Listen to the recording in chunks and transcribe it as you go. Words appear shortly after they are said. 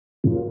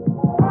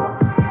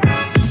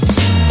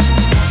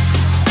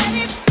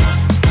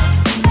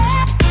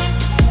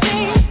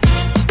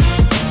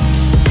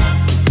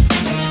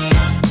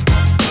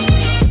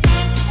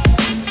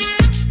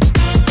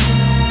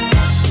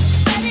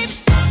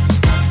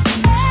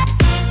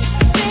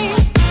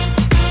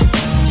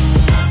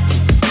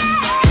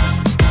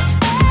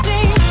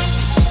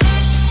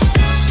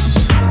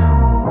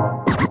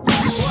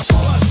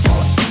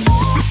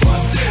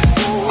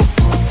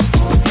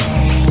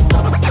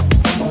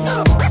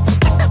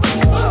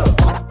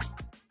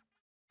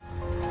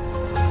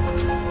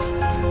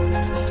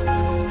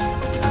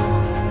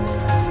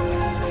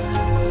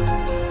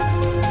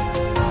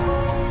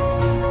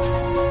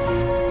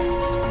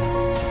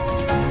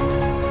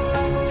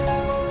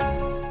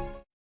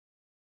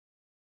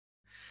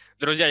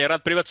Друзья, я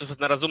рад приветствовать вас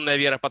на «Разумная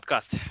вера»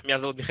 подкаст. Меня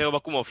зовут Михаил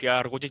Бакумов,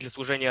 я руководитель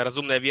служения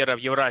 «Разумная вера» в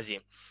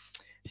Евразии.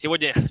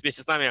 Сегодня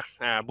вместе с нами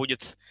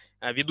будет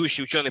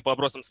ведущий ученый по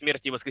вопросам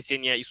смерти и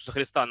воскресения Иисуса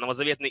Христа,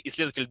 новозаветный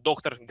исследователь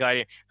доктор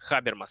Гарри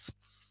Хабермас.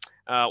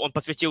 Он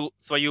посвятил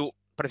свою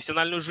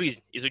профессиональную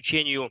жизнь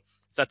изучению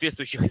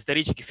соответствующих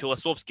исторических,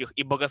 философских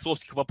и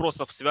богословских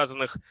вопросов,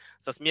 связанных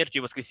со смертью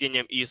и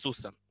воскресением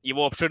Иисуса.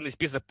 Его обширный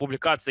список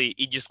публикаций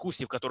и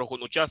дискуссий, в которых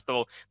он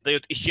участвовал,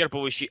 дает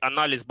исчерпывающий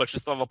анализ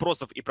большинства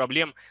вопросов и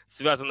проблем,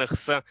 связанных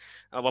с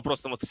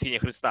вопросом воскресения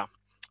Христа.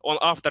 Он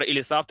автор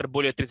или соавтор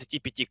более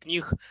 35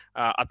 книг,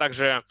 а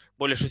также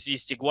более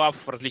 60 глав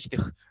в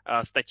различных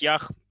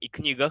статьях и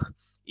книгах.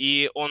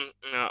 И он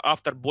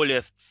автор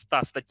более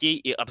 100 статей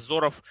и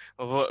обзоров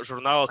в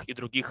журналах и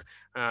других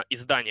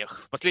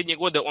изданиях. В последние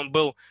годы он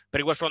был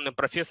приглашенным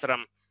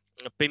профессором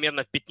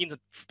примерно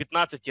в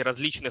 15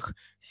 различных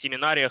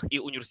семинариях и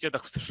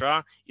университетах в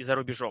США и за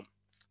рубежом.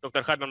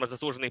 Доктор Хабермас –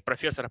 заслуженный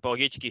профессор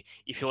апологетики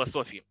и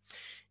философии.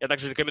 Я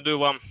также рекомендую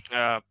вам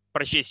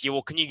прочесть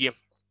его книги,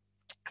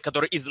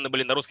 которые изданы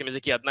были на русском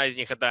языке. Одна из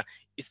них – это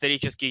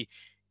 «Исторический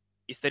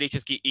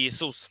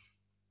Иисус».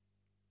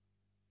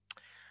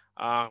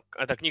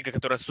 Это книга,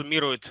 которая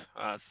суммирует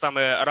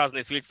самые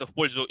разные свидетельства в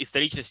пользу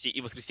историчности и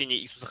воскресения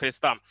Иисуса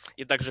Христа.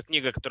 И также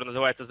книга, которая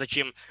называется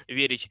 «Зачем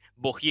верить?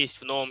 Бог есть».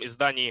 В новом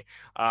издании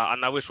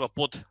она вышла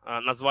под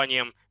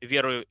названием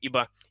 «Верую,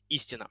 ибо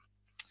истина».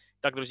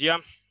 Так,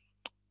 друзья,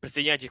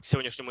 присоединяйтесь к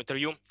сегодняшнему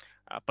интервью.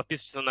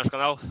 Подписывайтесь на наш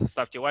канал,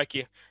 ставьте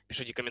лайки,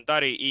 пишите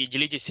комментарии и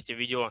делитесь этим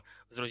видео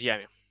с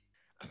друзьями.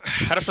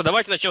 Хорошо,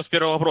 давайте начнем с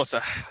первого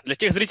вопроса. Для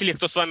тех зрителей,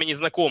 кто с вами не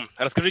знаком,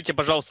 расскажите,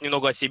 пожалуйста,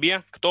 немного о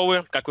себе. Кто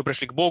вы, как вы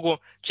пришли к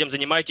Богу, чем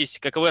занимаетесь,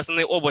 каковы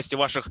основные области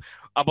ваших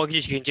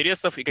апологетических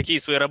интересов и какие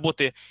свои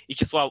работы из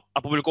числа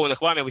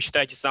опубликованных вами вы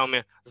считаете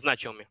самыми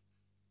значимыми?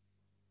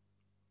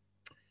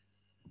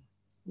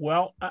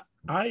 Well,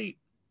 I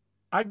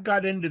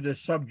got into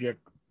this subject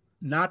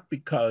not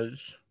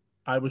because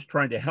I was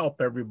trying to help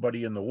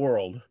everybody in the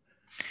world,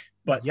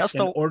 but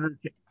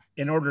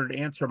in order to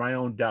answer my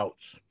own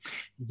doubts.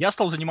 Я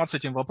стал заниматься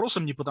этим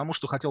вопросом не потому,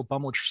 что хотел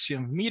помочь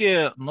всем в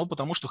мире, но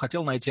потому, что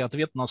хотел найти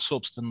ответ на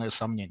собственные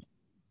сомнения.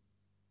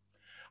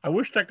 I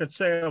wished I could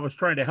say I was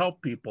trying to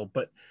help people,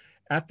 but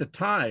at the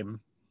time,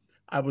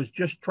 I was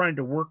just trying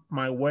to work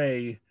my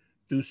way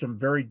through some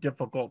very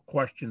difficult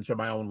questions in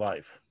my own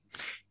life.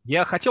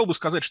 Я хотел бы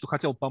сказать, что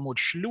хотел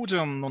помочь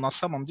людям, но на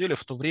самом деле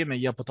в то время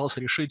я пытался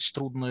решить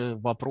трудные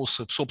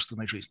вопросы в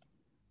собственной жизни.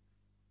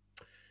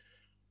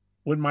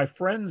 When my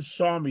friends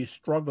saw me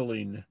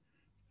struggling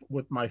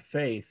with my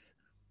faith,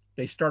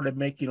 they started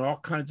making all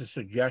kinds of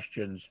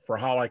suggestions for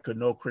how I could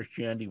know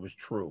Christianity was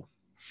true.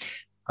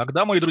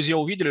 Когда мои друзья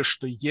увидели,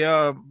 что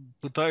я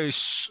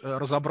пытаюсь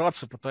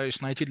разобраться,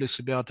 пытаюсь найти для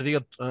себя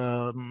ответ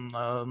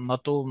на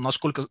то,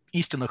 насколько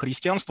истинно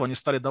христианство, они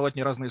стали давать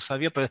мне разные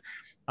советы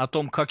о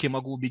том, как я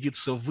могу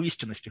убедиться в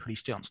истинности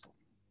христианства.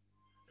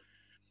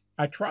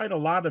 I tried a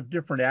lot of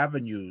different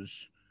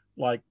avenues,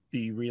 like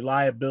the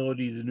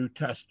reliability of the New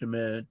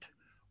Testament,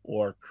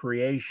 or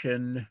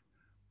creation,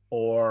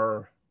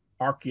 or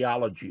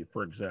archaeology,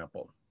 for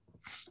example.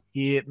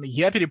 И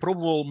я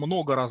перепробовал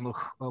много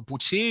разных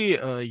путей.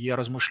 Я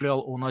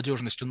размышлял о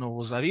надежности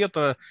Нового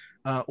Завета,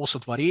 о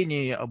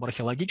сотворении, об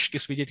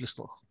археологических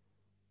свидетельствах.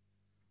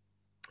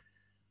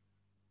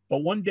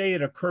 But one day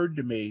it occurred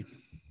to me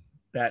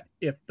that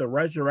if the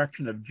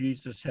resurrection of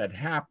Jesus had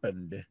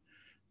happened,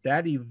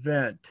 that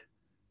event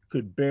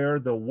could bear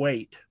the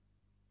weight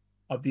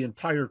of the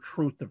entire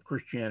truth of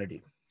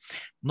Christianity.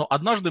 Но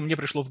однажды мне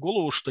пришло в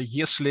голову, что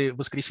если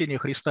воскресение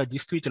Христа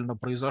действительно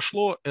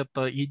произошло,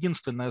 это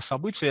единственное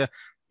событие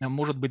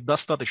может быть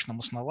достаточным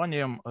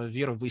основанием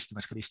веры в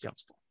истинность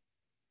христианства.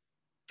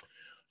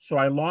 So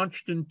I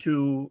launched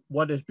into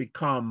what has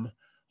become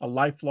a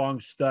lifelong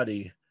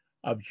study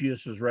of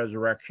Jesus'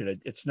 resurrection.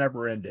 It's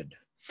never ended.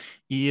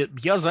 И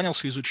я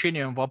занялся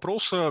изучением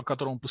вопроса,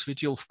 которому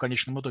посвятил в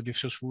конечном итоге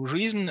всю свою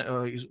жизнь,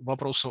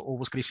 вопроса о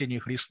воскресении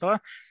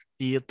Христа,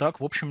 и так,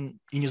 в общем,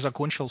 и не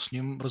закончил с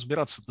ним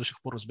разбираться, до сих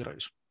пор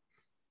разбираюсь.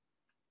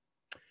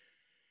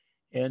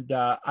 And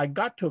I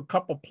got to a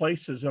couple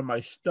places in my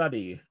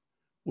study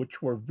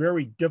which were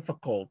very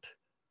difficult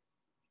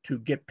to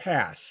get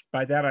past.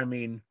 By that I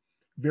mean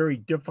very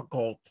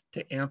difficult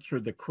to answer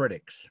the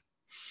critics.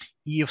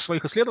 И в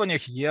своих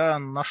исследованиях я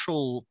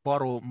нашел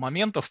пару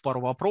моментов,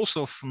 пару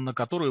вопросов, на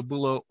которые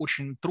было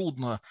очень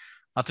трудно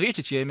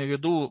ответить. Я имею в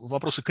виду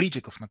вопросы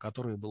критиков, на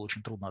которые было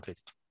очень трудно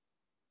ответить.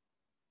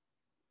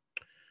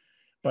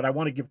 But I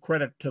want to give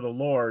credit to the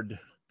Lord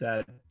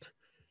that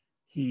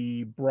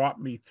He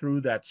brought me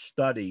through that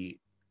study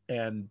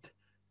and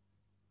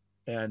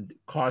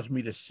caused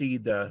me to see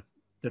the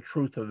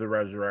truth of the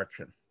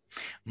resurrection.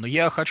 Но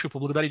я хочу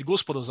поблагодарить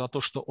Господа за то,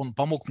 что Он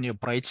помог мне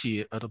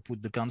пройти этот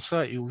путь до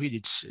конца и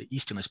увидеть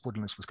истинность,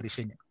 подлинность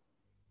воскресения.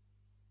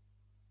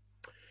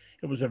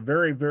 It was a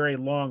very, very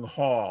long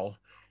haul,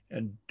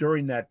 and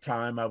during that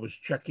time I was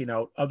checking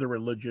out other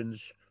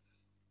religions,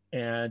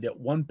 and at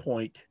one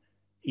point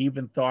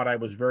even thought I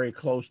was very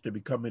close to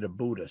becoming a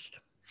Buddhist.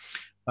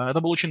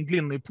 Это был очень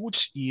длинный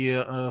путь, и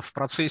в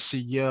процессе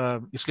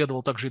я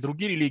исследовал также и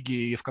другие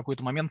религии, и в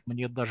какой-то момент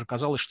мне даже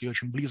казалось, что я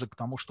очень близок к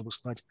тому, чтобы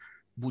стать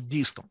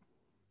буддистом.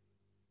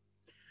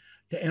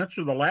 To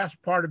answer the last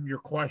part of your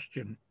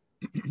question,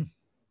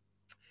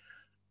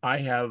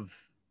 I've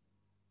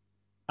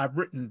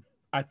written,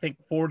 I think,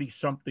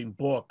 40-something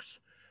books,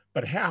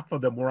 but half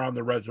of them were on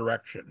the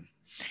resurrection.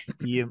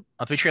 И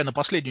отвечая на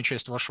последнюю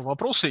часть вашего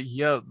вопроса,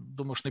 я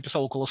думаю, что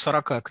написал около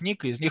 40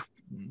 книг, и из них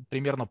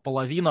примерно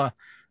половина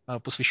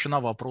посвящена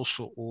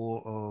вопросу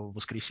о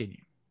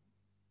воскресении.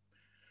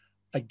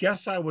 I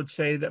guess I would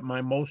say that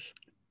my most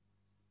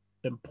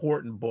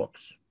important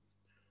books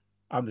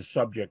on the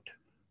subject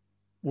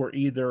were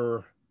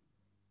either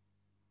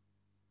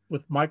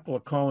with Mike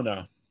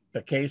Licona,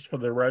 The Case for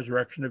the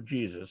Resurrection of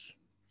Jesus.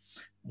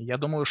 Я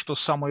думаю, что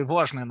самые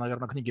важные,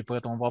 наверное, книги по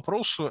этому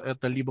вопросу –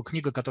 это либо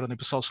книга, которую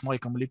написал с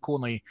Майком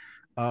Ликоной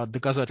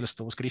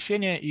 «Доказательства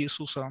воскресения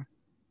Иисуса»,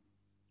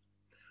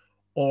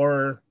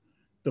 or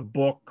the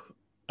book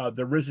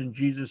The Risen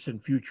Jesus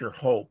and Future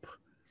Hope,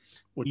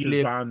 which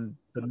is on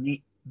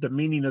the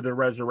meaning of the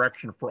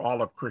resurrection for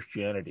all of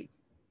Christianity.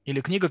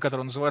 Или книга,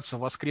 которая называется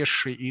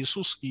 «Воскресший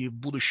Иисус и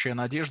будущая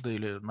надежда»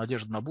 или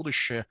 «Надежда на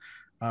будущее»,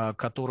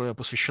 которая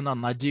посвящена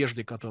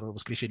надежде, которую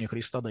воскресение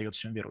Христа дает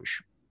всем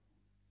верующим.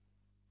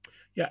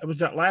 Yeah, it was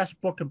that last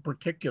book in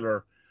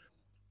particular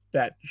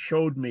that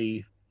showed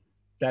me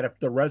that if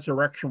the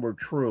resurrection were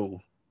true,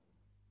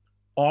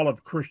 all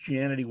of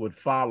Christianity would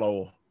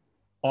follow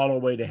all the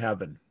way to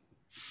heaven.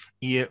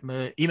 И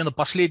именно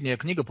последняя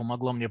книга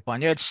помогла мне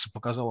понять,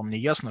 показала мне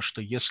ясно,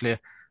 что если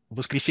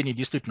воскресение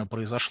действительно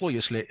произошло,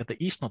 если это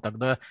истина,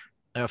 тогда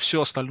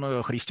все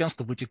остальное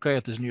христианство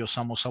вытекает из нее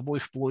само собой,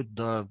 вплоть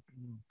до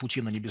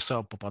пути на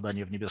небеса,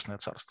 попадания в небесное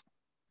царство.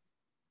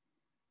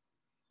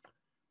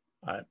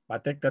 I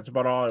think that's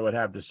about all I would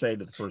have to say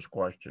to the first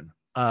question.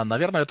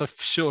 Наверное, это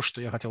все, что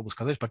я хотел бы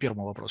сказать по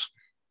первому вопросу.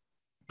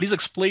 Please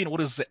explain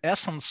what is the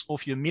essence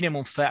of your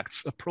minimum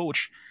facts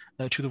approach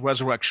to the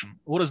resurrection.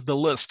 What is the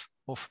list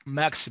of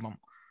maximum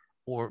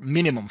or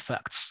minimum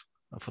facts,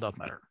 for that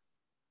matter?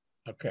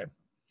 Okay.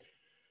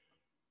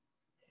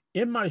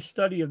 In my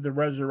study of the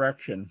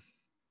resurrection,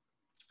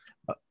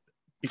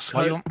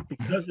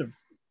 because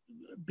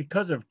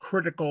of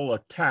critical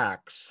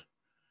attacks,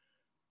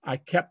 I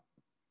kept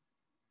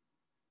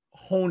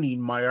honing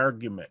my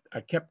argument.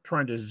 I kept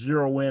trying to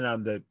zero in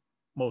on the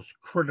most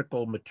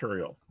critical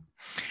material.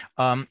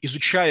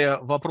 Изучая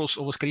вопрос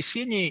о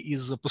воскресении,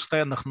 из-за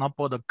постоянных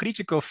нападок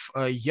критиков,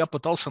 я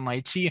пытался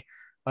найти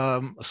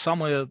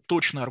самые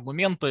точные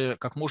аргументы,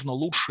 как можно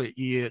лучше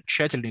и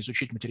тщательно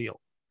изучить материал.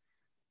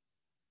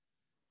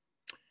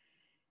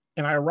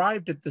 And I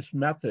arrived at this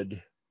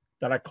method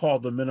that I call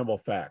the minimal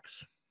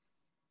facts.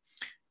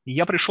 И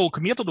я пришел к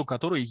методу,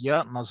 который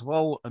я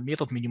назвал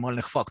метод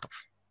минимальных фактов.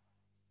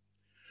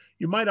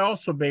 You might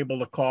also be able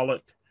to call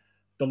it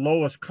the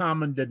lowest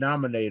common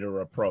denominator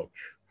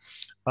approach.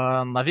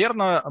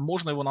 Наверное,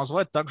 можно его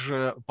назвать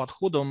также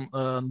подходом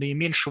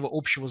наименьшего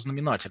общего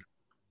знаменателя.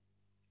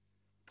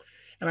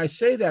 And I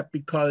say that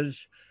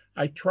because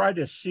I try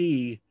to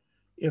see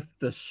if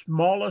the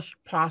smallest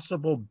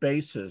possible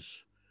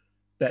basis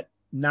that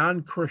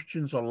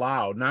non-Christians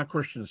allow,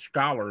 non-Christian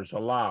scholars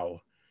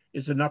allow,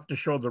 is enough to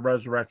show the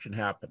resurrection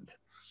happened.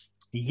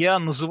 Я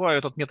называю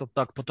этот метод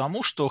так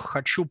потому, что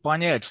хочу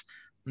понять,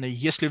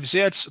 если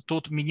взять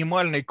тот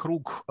минимальный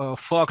круг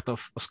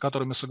фактов, с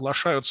которыми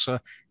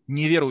соглашаются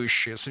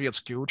неверующие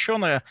светские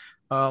ученые,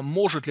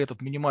 может ли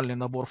этот минимальный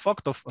набор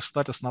фактов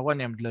стать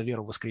основанием для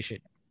веры в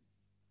воскресение?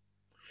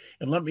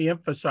 And let me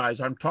emphasize,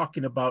 I'm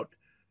talking about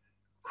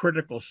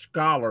critical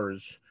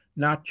scholars,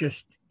 not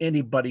just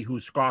anybody who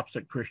scoffs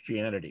at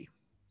Christianity.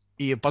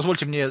 И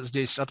позвольте мне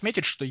здесь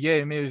отметить, что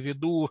я имею в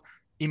виду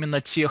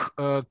именно тех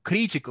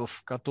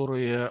критиков,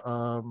 которые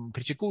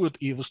критикуют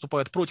и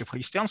выступают против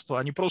христианства,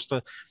 а не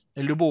просто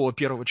любого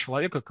первого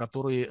человека,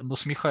 который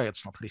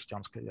насмехается над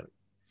христианской верой.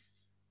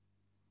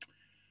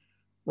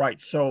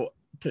 Right. So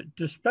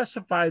to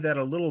specify that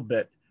a little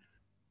bit,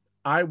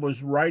 I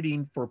was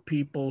writing for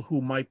people who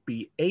might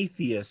be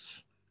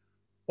atheists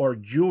or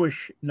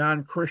Jewish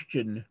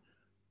non-Christian,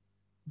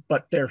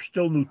 but they're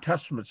still New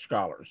Testament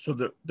scholars. So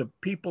the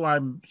people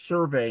I'm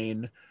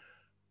surveying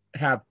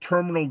have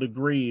terminal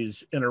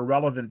degrees in a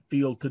relevant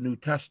field to New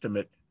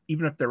Testament,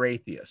 even if they're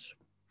atheists.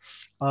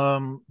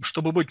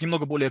 Чтобы быть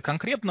немного более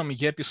конкретным,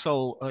 я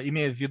писал,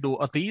 имея в виду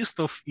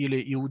атеистов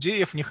или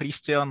иудеев, не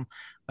христиан,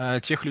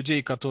 тех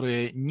людей,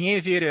 которые,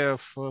 не веря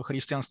в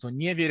христианство,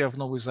 не веря в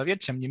Новый Завет,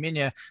 тем не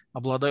менее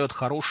обладают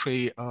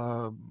хорошей,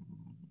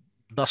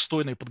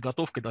 достойной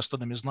подготовкой,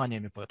 достойными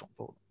знаниями по этому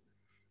поводу.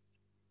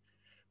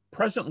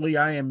 Presently,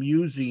 I am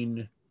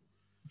using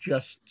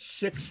just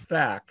 6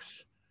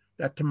 facts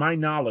that, to my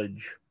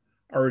knowledge,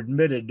 are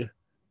admitted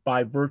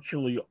by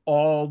virtually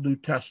all New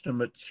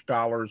Testament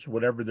scholars,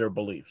 whatever their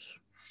beliefs.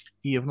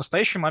 И в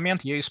настоящий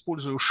момент я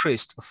использую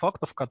 6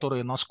 фактов,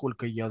 которые,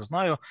 насколько я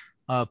знаю,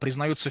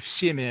 признаются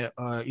всеми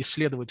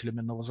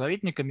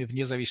исследователями-новозаветниками,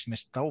 вне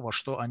зависимости от того, во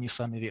что они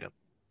сами верят.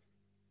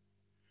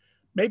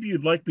 Maybe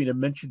you'd like me to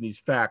mention these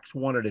facts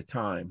one at a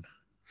time.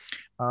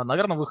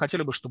 Наверное, вы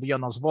хотели бы, чтобы я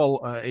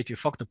назвал эти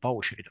факты по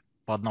очереди,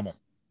 по одному.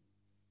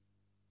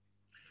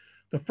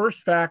 The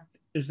first fact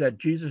is that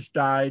Jesus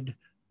died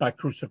by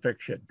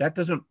crucifixion. That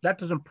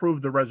doesn't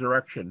prove the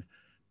resurrection,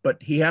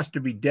 but he has to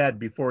be dead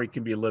before he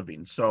can be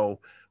living. So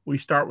we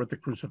start with the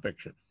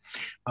crucifixion.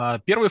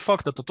 Первый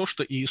факт – это то,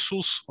 что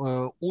Иисус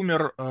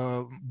умер,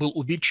 был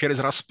убит через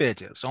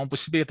распятие. Само по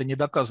себе это не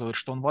доказывает,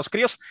 что он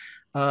воскрес,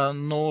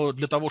 но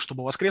для того,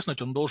 чтобы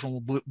воскреснуть, он должен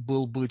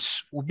был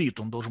быть убит,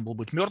 он должен был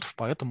быть мертв,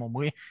 поэтому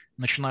мы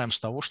начинаем с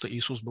того, что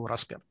Иисус был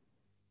распят.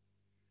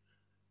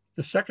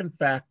 The second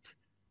fact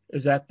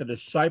is that the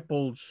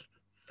disciples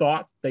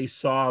thought they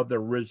saw the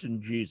risen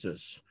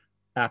Jesus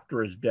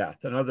after his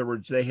death. In other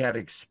words, they had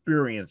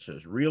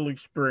experiences, real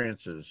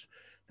experiences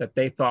that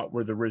they thought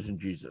were the risen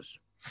Jesus.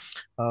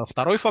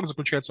 Второй факт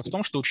заключается в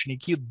том, что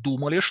ученики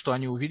думали, что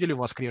они увидели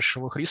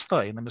воскресшего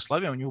Христа. Иными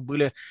словами, у них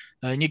были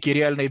некие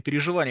реальные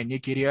переживания,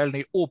 некий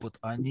реальный опыт.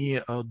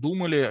 Они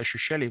думали,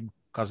 ощущали, им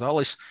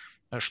казалось,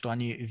 что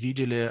они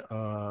видели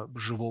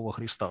живого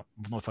Христа,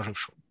 вновь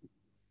ожившего.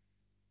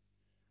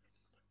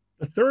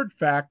 The third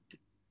fact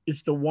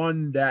is the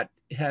one that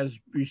has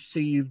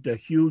received a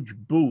huge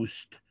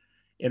boost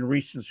in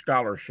recent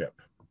scholarship.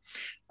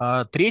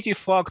 Третий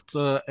факт –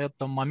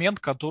 это момент,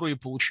 который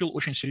получил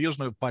очень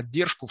серьезную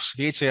поддержку в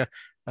свете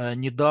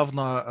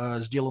недавно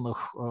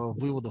сделанных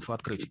выводов и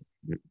открытий.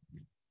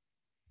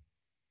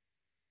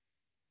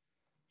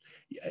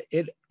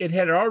 It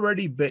had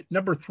already been,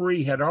 number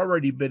 3 had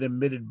already been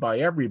admitted by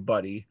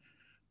everybody,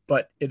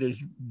 but it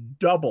has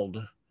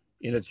doubled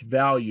in its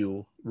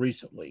value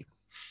recently.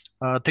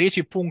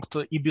 Третий пункт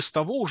и без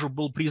того уже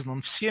был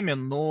признан всеми,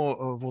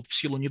 но вот в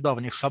силу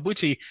недавних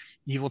событий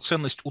его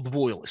ценность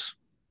удвоилась.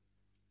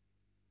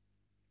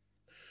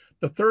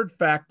 The third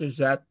fact is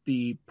that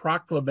the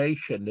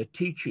proclamation, the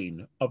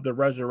teaching of the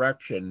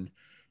resurrection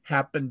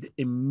happened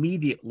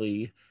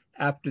immediately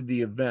after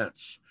the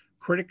events.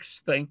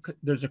 Critics think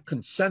there's a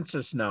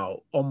consensus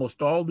now.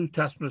 Almost all New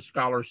Testament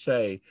scholars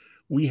say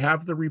we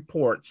have the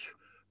reports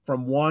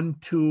from 1,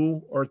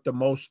 2, or at the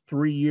most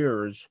 3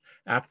 years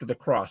after the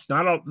cross.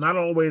 Not all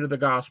the way to the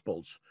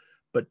Gospels,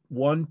 but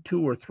 1,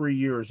 2, or 3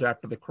 years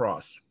after the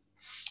cross.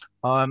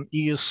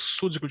 И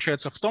суть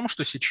заключается в том,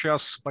 что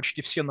сейчас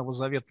почти все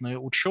новозаветные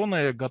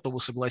ученые готовы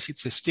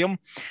согласиться с тем,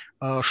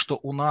 что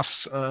у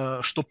нас,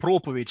 что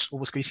проповедь о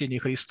воскресении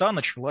Христа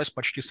началась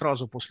почти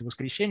сразу после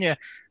воскресения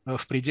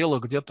в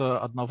пределах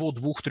где-то 1,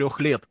 2, 3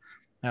 лет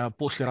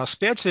после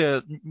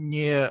распятия,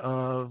 не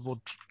вот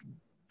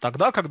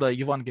тогда, когда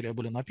Евангелия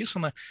были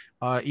написаны,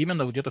 а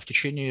именно где-то в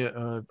течение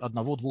 1,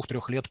 2, 3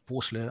 лет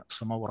после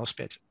самого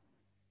распятия.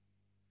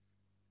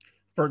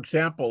 For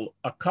example,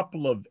 a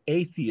couple of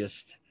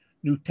atheist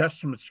New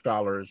Testament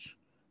scholars,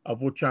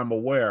 of which I'm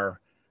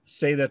aware,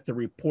 say that the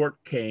report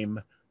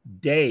came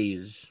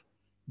days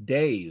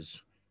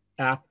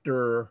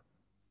after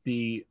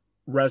the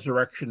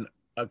resurrection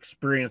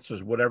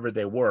experiences, whatever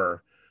they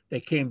were.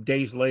 They came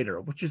days later,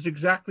 which is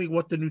exactly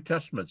what the New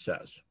Testament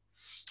says.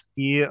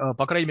 И,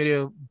 по крайней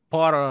мере,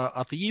 пара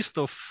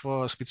атеистов,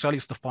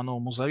 специалистов по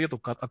Новому Завету,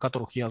 о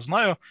которых я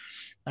знаю,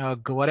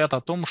 говорят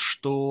о том,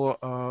 что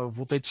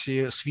вот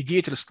эти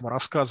свидетельства,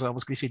 рассказы о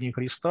воскресении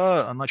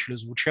Христа начали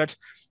звучать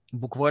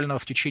буквально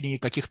в течение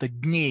каких-то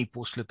дней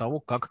после того,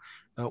 как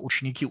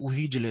ученики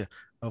увидели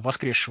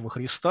воскресшего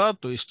Христа,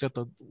 то есть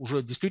это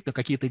уже действительно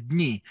какие-то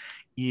дни,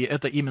 и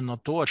это именно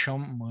то, о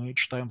чем мы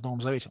читаем в Новом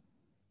Завете.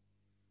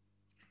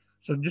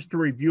 So just to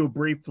review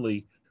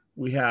briefly,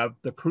 we have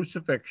the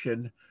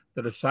crucifixion,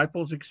 the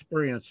disciples'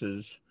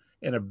 experiences,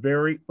 and a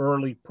very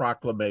early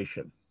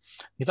proclamation.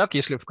 Итак,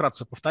 если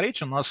вкратце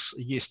повторить, у нас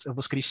есть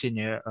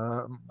воскресение,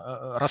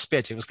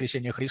 распятие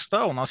воскресения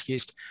Христа, у нас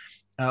есть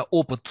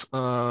опыт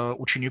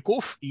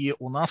учеников, и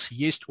у нас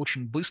есть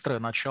очень быстрое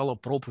начало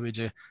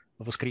проповеди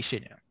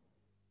воскресения.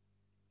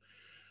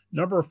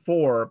 Number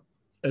 4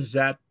 is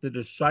that the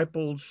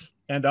disciples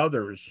and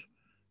others,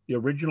 the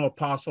original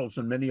apostles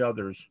and many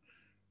others,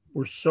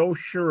 were so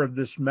sure of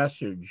this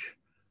message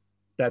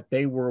that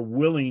they were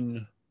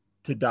willing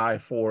to die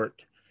for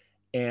it.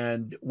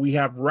 And we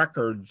have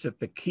records that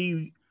the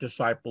key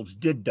disciples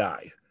did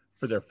die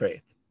for their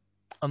faith.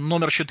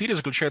 Номер 4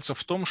 заключается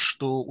в том,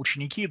 что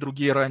ученики и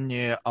другие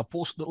ранние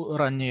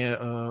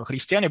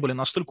христиане были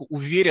настолько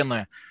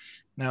уверены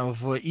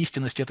в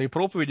истинности этой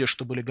проповеди,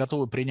 что были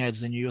готовы принять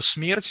за нее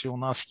смерть. И у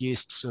нас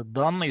есть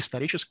данные,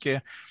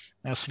 исторические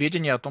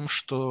сведения о том,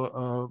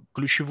 что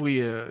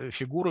ключевые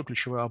фигуры,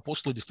 ключевые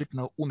апостолы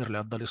действительно умерли,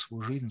 отдали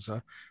свою жизнь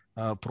за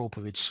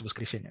проповедь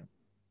воскресения.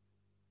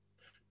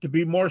 To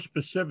be more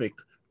specific,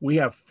 we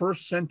have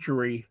first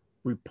century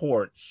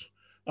reports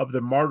of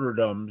the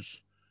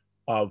martyrdoms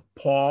of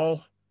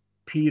Paul,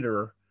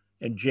 Peter,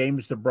 and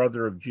James, the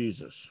brother of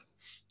Jesus.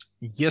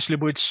 Если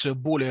быть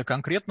более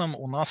конкретным,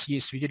 у нас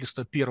есть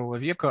свидетельство первого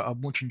века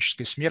об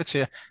мученической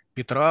смерти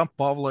Петра,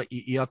 Павла и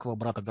Иакова,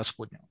 брата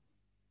Господня.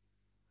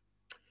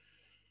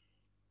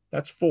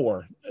 That's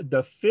 4.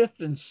 The 5th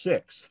and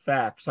 6th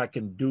facts I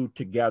can do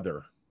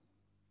together.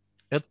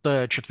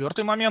 Это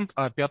четвертый момент,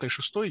 а пятый и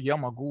шестой я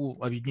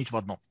могу объединить в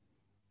одно.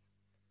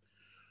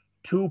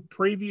 Two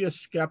previous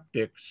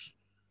skeptics,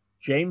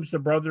 James, the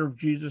brother of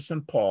Jesus,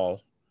 and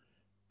Paul,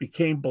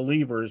 became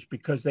believers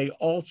because they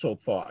also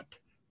thought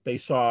they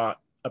saw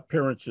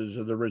appearances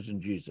of the risen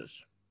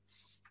Jesus.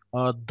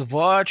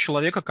 Два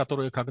человека,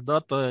 которые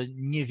когда-то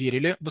не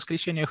верили в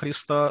воскресение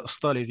Христа,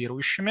 стали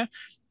верующими.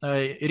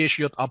 Речь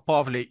идет о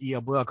Павле и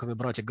об Иакове,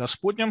 брате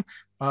Господнем,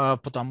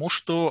 потому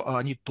что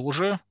они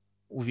тоже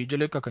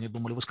увидели, как они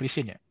думали,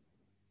 воскресение.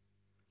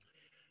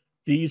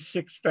 These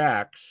 6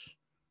 facts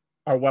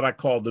are what I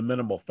call the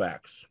minimal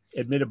facts,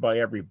 admitted by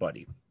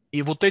everybody.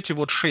 И вот эти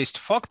вот 6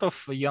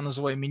 фактов я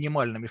называю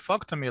минимальными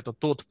фактами. Это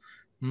тот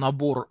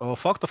набор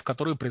фактов,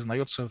 который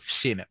признается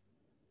всеми.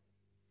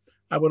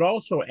 I would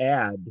also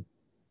add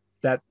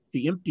that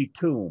the empty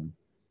tomb,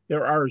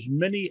 there are as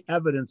many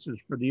evidences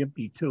for the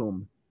empty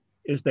tomb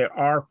as there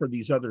are for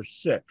these other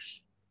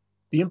 6.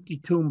 The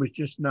empty tomb is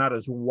just not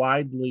as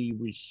widely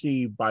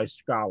received by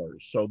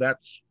scholars. So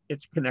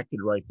it's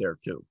connected right there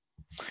too.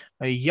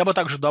 Я бы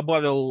также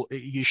добавил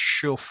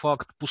еще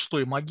факт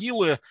пустой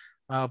могилы,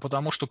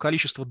 потому что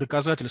количество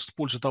доказательств в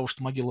пользу того,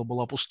 что могила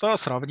была пуста,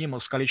 сравнимо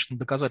с количеством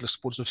доказательств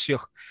в пользу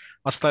всех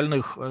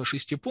остальных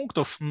 6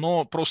 пунктов,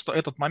 но просто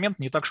этот момент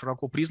не так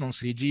широко признан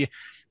среди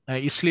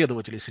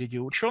исследователей, среди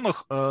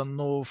ученых,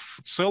 но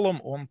в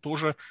целом он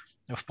тоже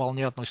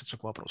вполне относится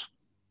к вопросу.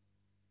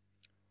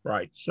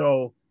 Right.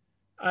 So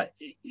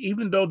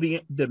even though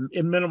the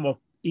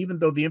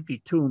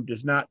empty tomb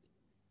does not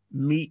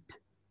meet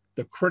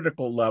the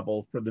critical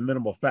level for the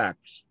minimal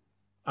facts,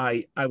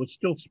 I would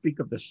still speak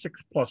of the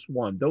 6 plus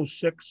 1. Those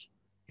 6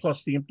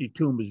 plus the empty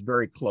tomb is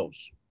very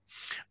close.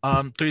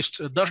 То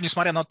есть даже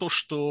несмотря на то,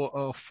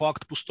 что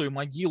факт пустой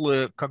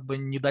могилы как бы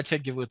не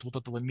дотягивает вот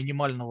этого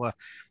минимального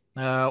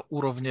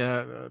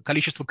уровня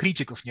количества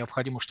критиков,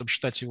 необходимых, чтобы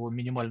считать его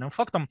минимальным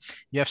фактом,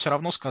 я все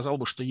равно сказал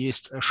бы, что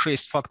есть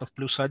 6 фактов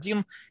плюс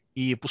 1,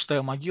 и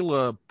пустая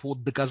могила по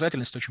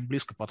доказательности очень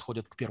близко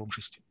подходит к первым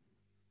 6.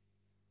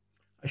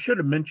 I should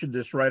have mentioned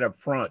this right up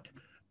front,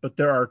 but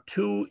there are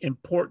 2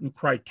 important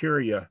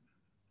criteria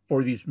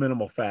for these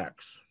minimal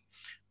facts.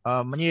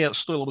 Мне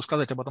стоило бы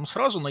сказать об этом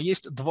сразу, но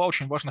есть 2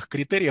 очень важных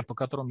критерия, по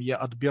которым я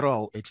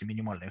отбирал эти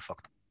минимальные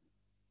факты.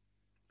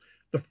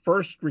 The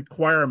first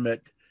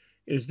requirement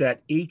is that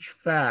each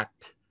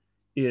fact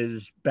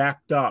is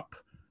backed up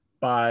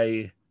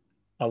by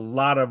a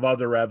lot of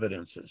other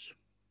evidences.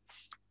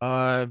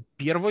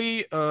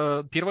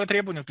 Первое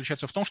требование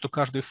заключается в том, что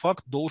каждый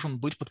факт должен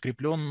быть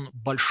подкреплен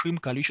большим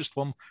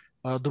количеством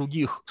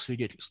других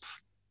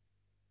свидетельств.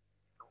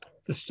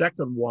 The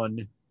second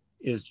one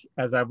is,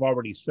 as I've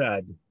already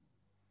said,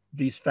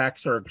 these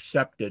facts are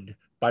accepted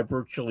by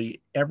virtually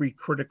every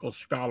critical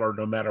scholar,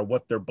 no matter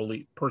what their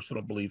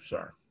personal beliefs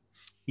are.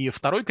 И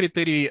второй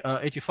критерий,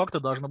 эти факты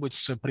должны быть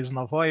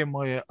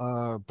признаваемы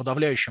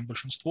подавляющим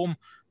большинством,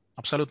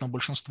 абсолютным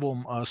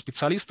большинством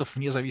специалистов,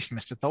 вне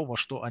зависимости от того, во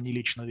что они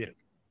лично верят.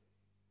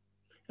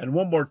 And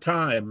one more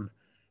time,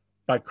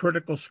 by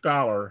critical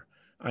scholar,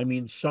 I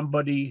mean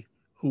somebody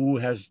who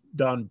has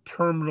done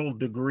terminal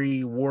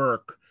degree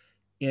work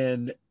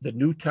in the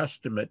New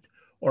Testament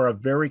or a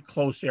very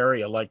close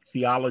area like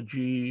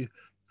theology,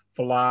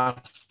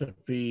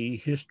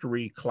 philosophy,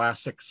 history,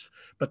 classics,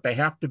 but they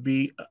have to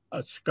be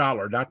a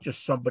scholar, not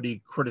just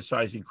somebody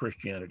criticizing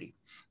Christianity.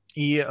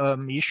 И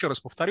еще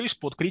раз повторюсь,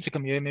 под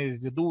критиком я имею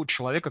в виду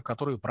человека,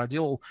 который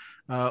проделал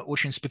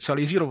очень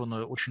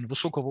специализированную, очень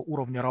высокого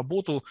уровня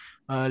работу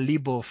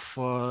либо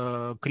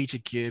в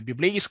критике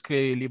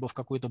библейской, либо в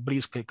какой-то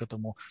близкой к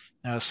этому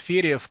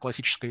сфере, в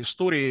классической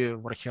истории,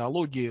 в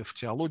археологии, в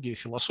теологии, в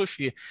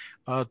философии.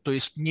 То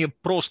есть не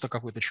просто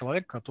какой-то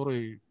человек,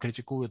 который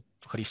критикует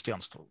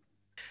христианство.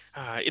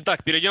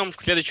 Итак, перейдем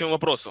к следующему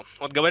вопросу.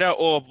 Вот говоря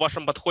о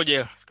вашем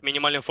подходе к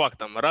минимальным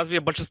фактам, разве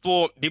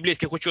большинство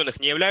библейских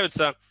ученых не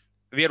являются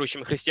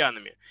верующими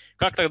христианами?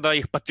 Как тогда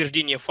их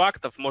подтверждение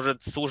фактов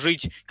может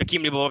служить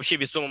каким-либо вообще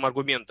весомым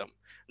аргументом?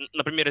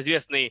 Например,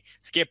 известный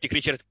скептик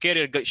Ричард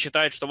Керрер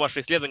считает, что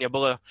ваше исследование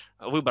было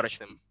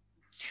выборочным.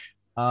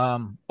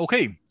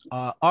 Okay,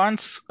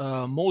 aren't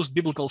most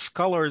biblical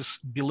scholars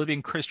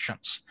believing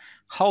Christians?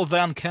 How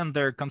then can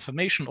their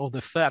confirmation of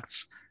the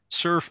facts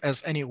serve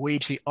as any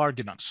weighty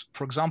arguments?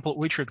 For example,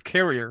 Richard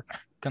Carrier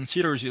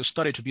considers your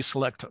study to be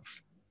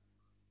selective.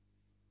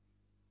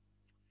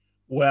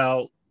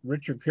 Well,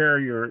 Richard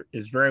Carrier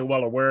is very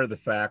well aware of the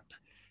fact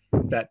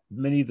that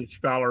many of the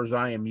scholars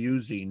I am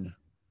using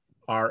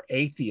are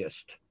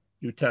atheist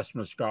New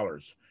Testament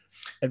scholars.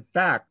 In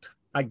fact,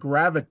 I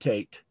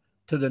gravitate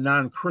to the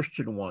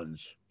non-Christian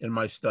ones in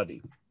my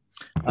study.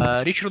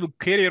 Ричарду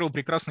Керриеру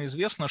прекрасно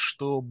известно,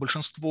 что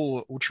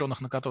большинство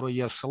ученых, на которых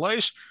я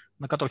ссылаюсь,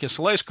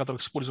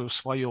 которых использую в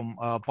своем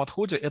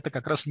подходе, это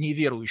как раз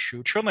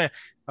неверующие ученые.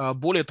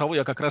 Более того,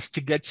 я как раз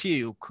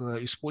тяготею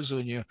к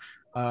использованию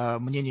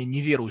мнения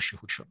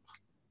неверующих ученых.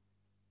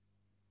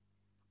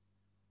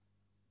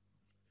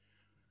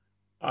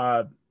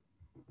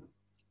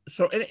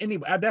 So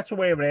anyway, that's a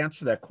way of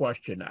answer that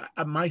question.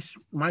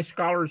 My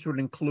scholars would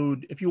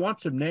include, if you want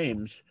some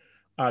names,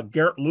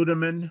 Gerd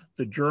Ludemann,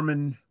 the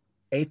German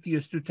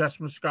atheist New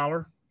Testament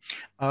scholar.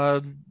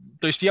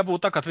 То есть я бы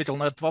вот так ответил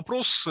на этот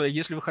вопрос.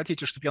 Если вы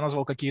хотите, чтобы я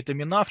назвал какие-то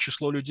имена, в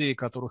число людей,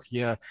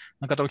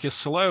 на которых я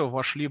ссылаю,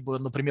 вошли бы,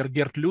 например,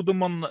 Герт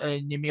Людеман,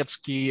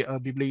 немецкий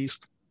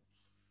библеист.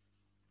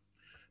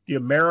 The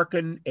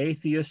American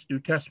atheist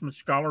New Testament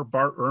scholar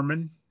Bart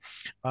Ehrman.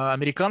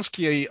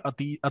 Американский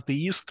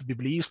атеист,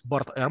 библеист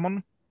Барт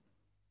Эрман.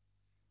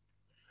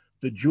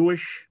 The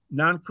Jewish,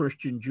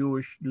 non-Christian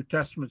Jewish New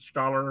Testament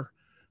scholar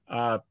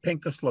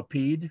Pinchas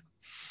Lapid.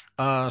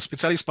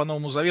 Специалист по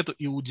Новому Завету,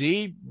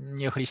 иудей,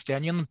 не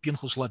христианин,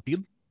 Пинхус Лапид.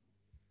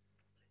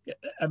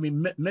 I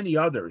mean, many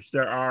others.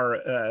 There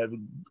are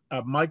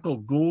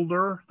Michael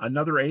Goulder,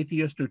 another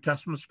atheist New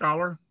Testament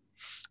scholar.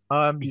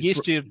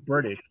 Есть и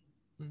British.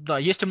 Да,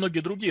 есть и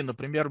многие другие.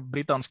 Например,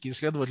 британский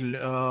исследователь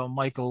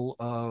Майкл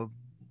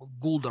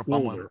Гулдер,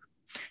 по-моему,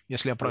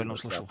 если я правильно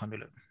услышал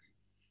фамилию.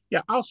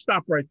 Yeah, I'll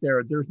stop right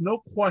there. There's no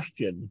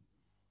question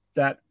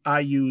that I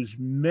use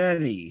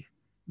many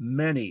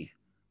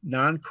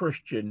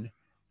non-Christian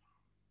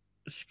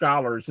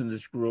scholars in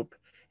this group,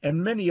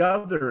 and many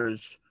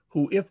others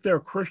who, if they're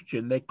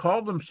Christian, they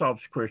call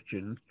themselves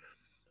Christian,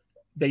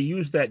 they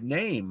use that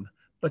name,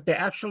 but they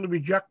actually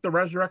reject the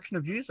resurrection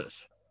of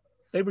Jesus.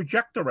 They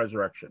reject the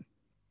resurrection.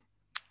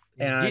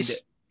 And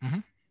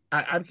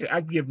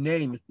I'd give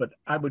names, but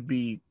I would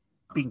be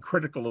being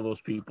critical of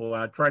those people.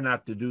 I try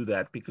not to do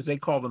that because they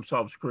call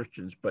themselves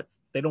Christians, but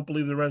they don't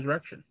believe the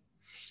resurrection.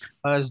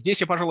 Здесь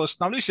я, пожалуй,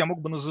 остановлюсь. Я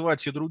мог бы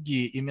называть и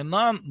другие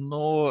имена,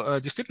 но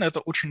действительно это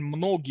очень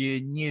многие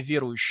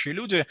неверующие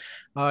люди.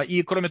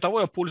 И кроме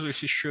того, я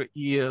пользуюсь еще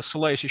и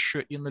ссылаюсь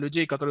еще и на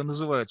людей, которые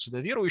называют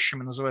себя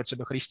верующими, называют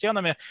себя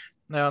христианами,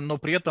 но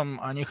при этом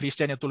они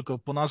христиане только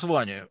по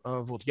названию.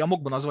 Вот. Я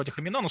мог бы назвать их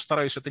имена, но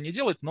стараюсь это не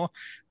делать, но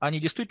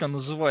они действительно,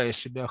 называя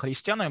себя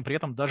христианами, при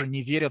этом даже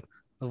не верят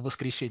в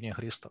воскресение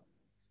Христа.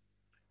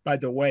 By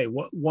the way,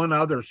 one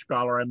other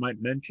scholar I might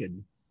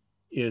mention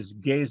is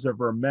Geza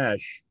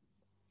Vermesh.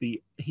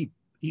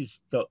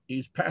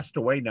 He's passed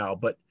away now,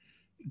 but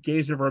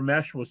Geza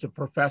Vermesh was a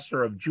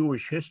professor of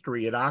Jewish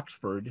history at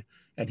Oxford,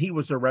 and he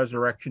was a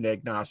resurrection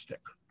agnostic.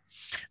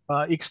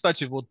 И,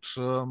 кстати, вот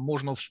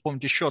можно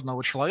вспомнить еще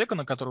одного человека,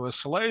 на которого я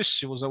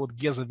ссылаюсь. Его зовут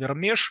Геза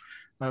Вермеш.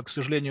 К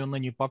сожалению, он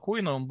ныне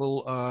покойный. Он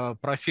был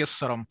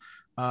профессором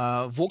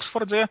в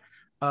Оксфорде,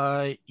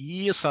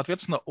 и,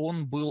 соответственно,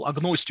 он был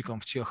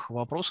агностиком в тех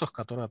вопросах,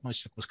 которые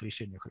относятся к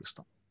воскресению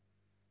Христа.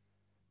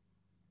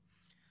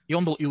 И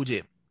он был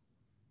иудеем.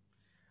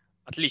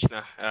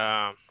 Отлично.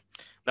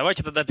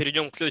 Давайте тогда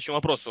перейдем к следующему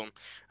вопросу.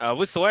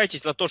 Вы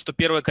ссылаетесь на то, что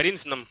 1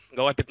 Коринфянам,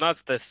 глава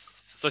 15,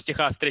 со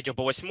стиха с 3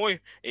 по 8,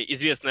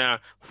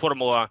 известная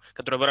формула,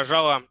 которая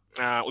выражала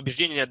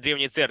убеждения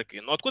древней церкви.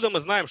 Но откуда мы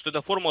знаем, что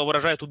эта формула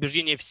выражает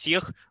убеждения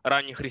всех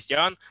ранних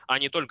христиан, а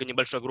не только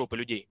небольшой группы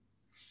людей?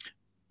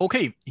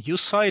 Okay, you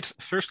cite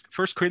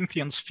 1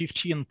 Corinthians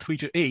 15,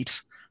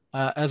 3-8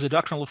 as a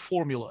doctrinal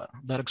formula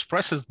that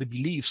expresses the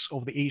beliefs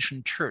of the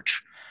ancient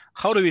church.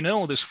 How do we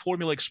know this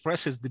formula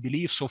expresses the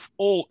beliefs of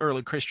all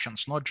early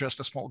Christians, not just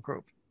a small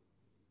group?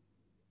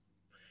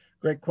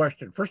 Great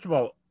question. First of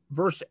all,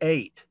 verse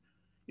 8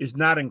 is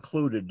not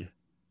included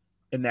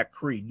in that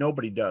creed.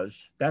 Nobody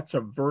does. That's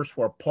a verse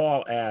where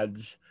Paul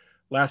adds,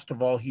 last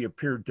of all, he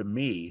appeared to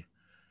me.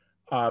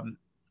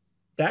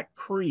 That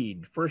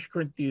creed, 1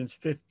 Corinthians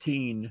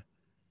 15,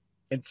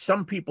 and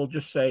some people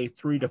just say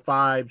 3 to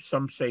 5,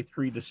 some say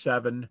 3 to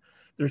 7.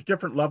 There's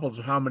different levels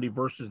of how many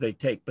verses they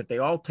take, but they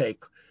all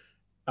take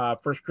 1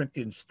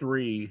 Corinthians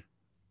 3,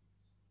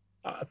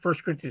 1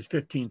 Corinthians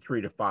 15,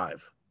 3 to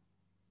 5.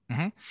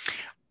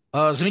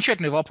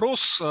 Замечательный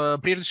вопрос.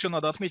 Прежде всего,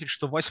 надо отметить,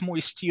 что 8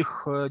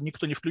 стих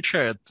никто не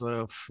включает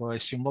в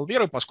символ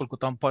веры, поскольку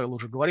там Павел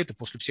уже говорит, и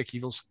после всех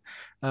явился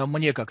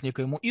мне как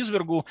некоему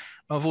извергу.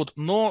 Вот.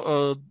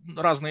 Но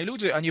разные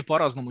люди, они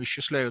по-разному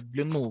исчисляют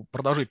длину,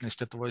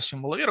 продолжительность этого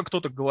символа веры.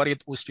 Кто-то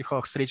говорит о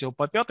стихах с 3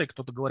 по 5,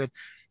 кто-то говорит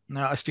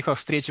о стихах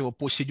с 3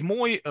 по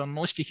 7,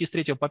 но стихи с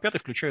 3 по 5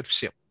 включают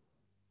все.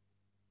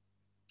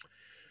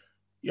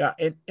 Yeah,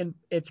 and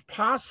it's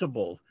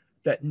possible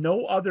that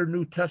no other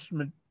New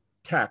Testament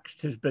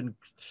text has been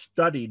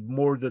studied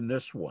more than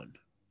this one.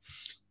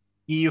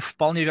 И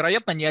вполне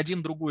вероятно, ни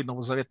один другой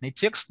новозаветный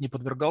текст не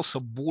подвергался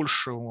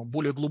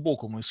более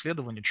глубокому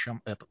исследованию,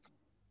 чем этот.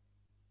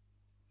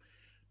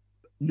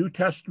 New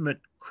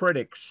Testament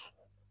critics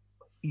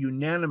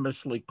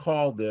unanimously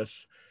call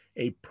this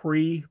a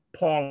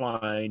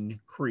pre-Pauline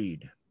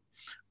creed.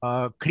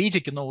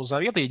 Критики Нового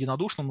Завета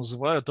единодушно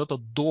называют это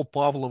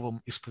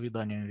допавловым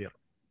исповеданием веры.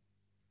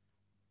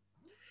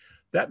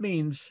 That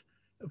means,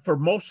 for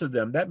most of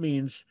them, that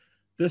means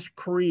this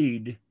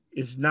creed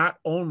is not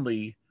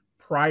only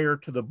prior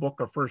to the book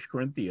of 1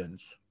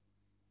 Corinthians.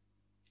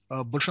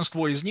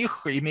 Большинство из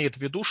них имеет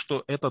в виду,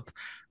 что этот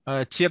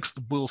текст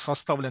был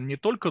составлен не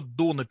только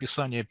до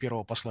написания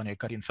первого послания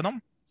к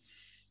Коринфянам,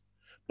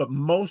 but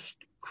most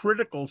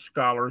critical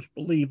scholars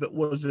believe it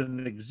was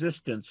in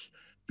existence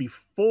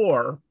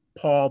before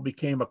Paul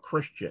became a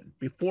Christian,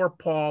 before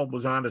Paul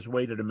was on his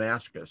way to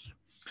Damascus.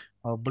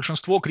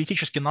 Большинство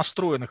критически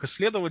настроенных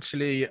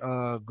исследователей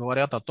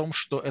говорят о том,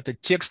 что этот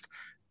текст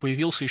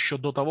появился еще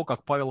до того,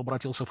 как Павел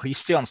обратился в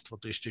христианство,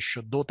 то есть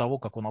еще до того,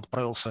 как он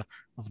отправился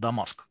в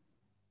Дамаск.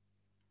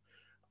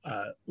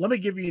 Let me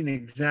give you an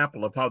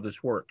example of how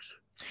this works.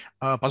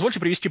 Позвольте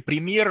привести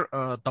пример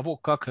того,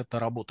 как это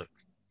работает.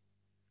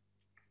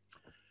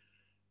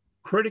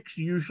 Critics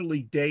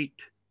usually date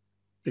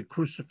the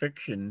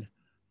crucifixion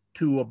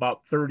to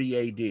about 30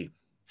 AD.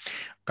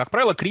 Как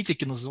правило,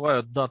 критики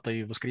называют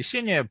датой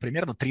воскресения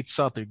примерно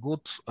 30-й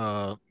год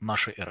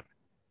нашей эры.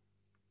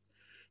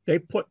 They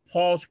put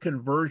Paul's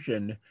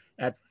conversion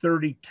at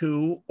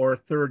 32 or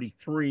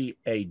 33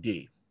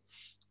 AD.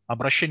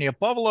 Обращение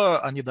Павла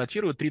они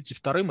датируют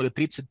 32-м или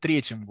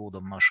 33-м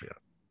годом нашей эры.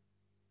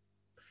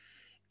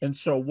 And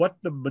so what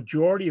the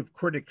majority of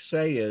critics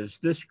say is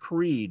this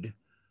creed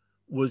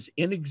was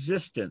in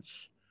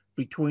existence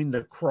between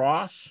the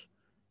cross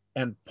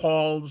and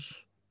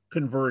Paul's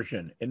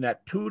conversion. In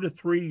that 2 to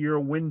 3 year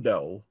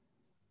window,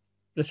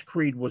 this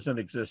creed was in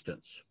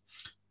existence.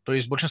 То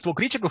есть большинство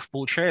критиков,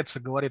 получается,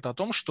 говорит о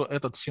том, что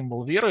этот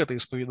символ веры, это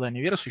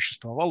исповедание веры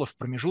существовало в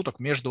промежуток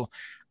между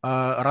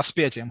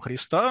распятием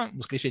Христа,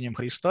 воскресением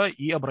Христа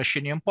и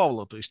обращением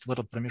Павла, то есть в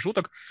этот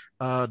промежуток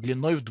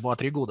длиной в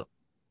 2-3 года.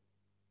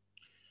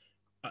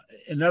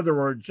 In other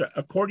words,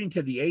 according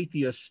to the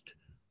atheist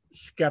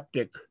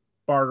skeptic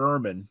Bart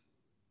Ehrman,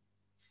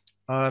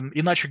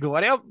 иначе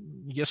говоря,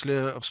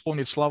 если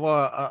вспомнить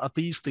слова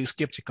атеиста и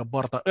скептика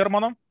Барта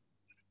Эрмана,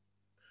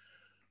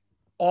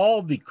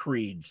 all the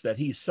creeds that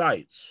he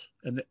cites,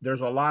 and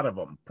there's a lot of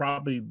them,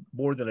 probably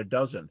more than a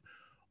dozen,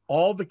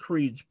 all the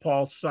creeds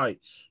Paul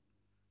cites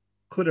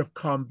could have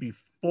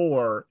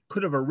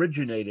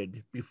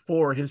originated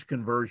before his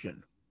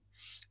conversion.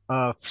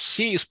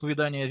 Все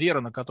исповедания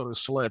веры, на которые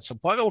ссылается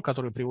Павел,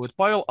 которые приводит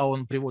Павел, а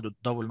он приводит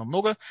довольно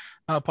много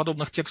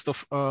подобных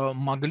текстов,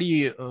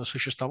 могли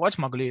существовать,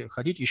 могли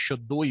ходить еще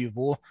до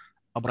его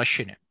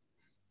обращения.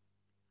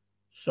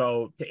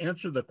 So to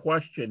answer the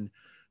question,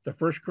 the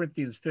 1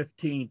 Corinthians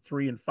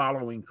 15:3 and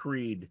following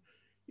creed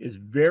is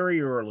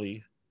very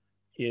early,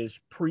 is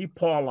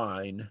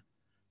pre-Pauline,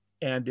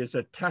 and is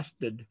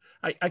attested.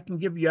 I can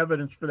give you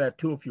evidence for that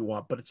too if you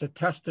want, but it's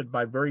attested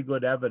by very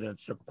good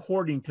evidence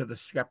according to the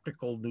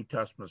skeptical New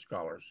Testament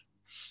scholars.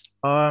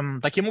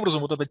 Таким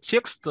образом, вот этот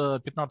текст,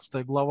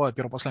 15 глава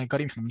 1 послания к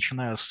Коринфянам,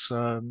 начиная с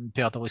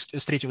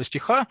 3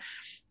 стиха,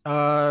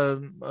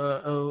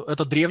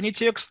 это древний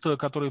текст,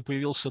 который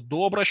появился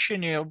до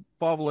обращения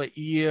Павла,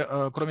 и,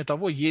 кроме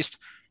того, есть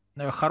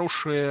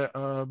хорошие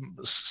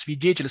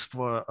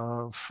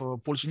свидетельства в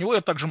пользу него.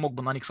 Я также мог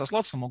бы на них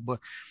сослаться, мог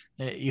бы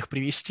их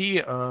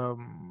привести,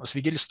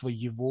 свидетельства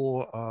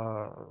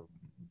его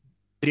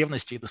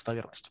древности и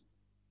достоверности.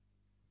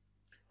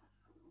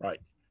 Right.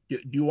 Do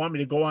you want me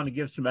to go on and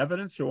give some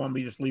evidence, or want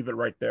me to just leave it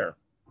right there?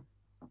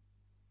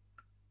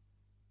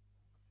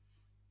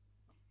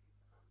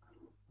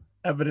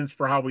 Evidence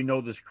for how we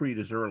know this creed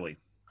is early.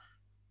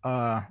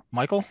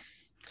 Майкл?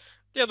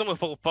 Я думаю,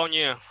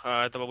 вполне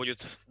этого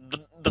будет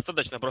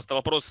достаточно. Просто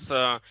вопрос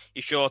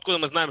еще, откуда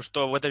мы знаем,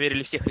 что в это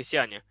верили все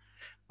христиане?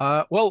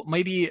 Well,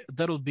 maybe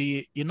that would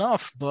be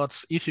enough,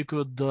 but if you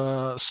could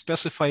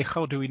specify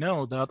how do we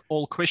know that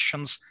all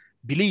Christians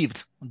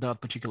believed that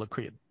particular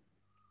creed?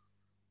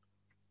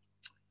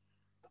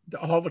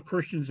 All the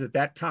Christians at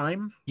that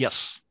time?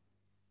 Yes.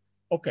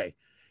 Okay.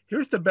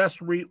 Here's the best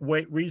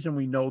reason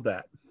we know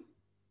that.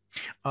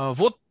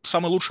 Вот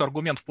самый лучший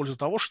аргумент в пользу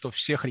того, что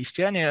все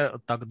христиане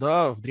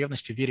тогда в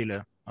древности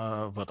верили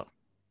в это.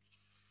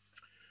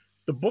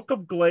 The book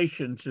of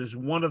Galatians is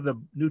one of the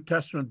New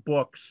Testament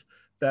books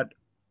that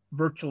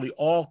virtually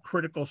all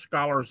critical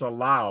scholars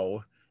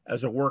allow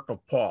as a work of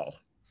Paul.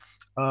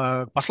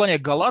 Послание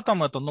к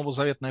Галатам – это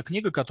новозаветная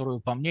книга, которую,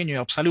 по мнению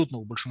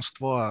абсолютного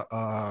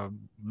большинства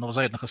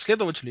новозаветных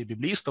исследователей,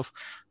 библеистов,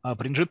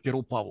 принадлежит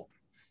перу Павла.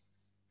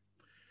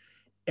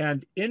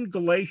 And in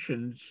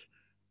Galatians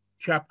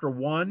chapter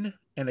 1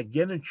 and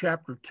again in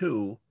chapter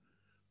 2,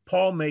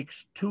 Paul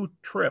makes 2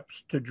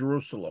 trips to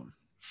Jerusalem.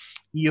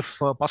 И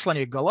в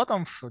послании к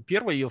Галатам в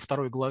 1 и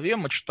 2 главе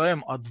мы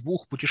читаем о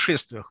 2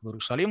 путешествиях в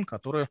Иерусалим,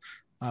 которые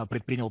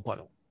предпринял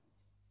Павел.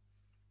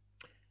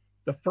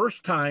 The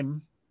first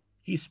time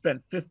he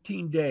spent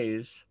 15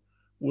 days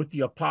with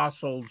the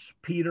apostles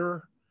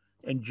Peter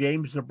and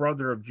James, the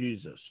brother of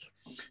Jesus.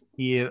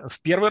 И в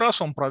первый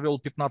раз он провел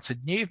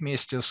 15 дней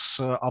вместе с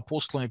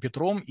апостолами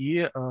Петром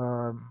и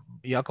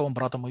Иаковом,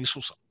 братом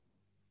Иисуса.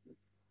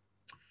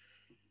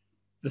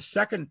 The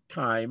second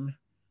time,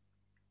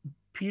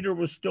 Peter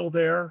was still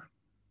there,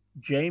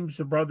 James,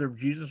 the brother of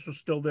Jesus, was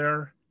still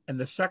there, and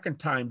the second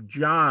time,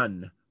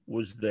 John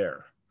was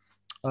there.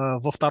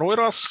 Во второй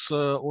раз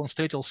он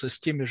встретился с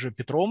теми же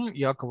Петром,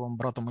 Иаковом,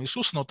 братом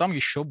Иисуса, но там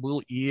еще был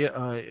и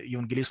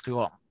евангелист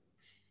Иоанн.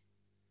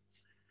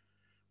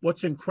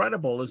 What's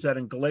incredible is that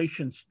in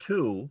Galatians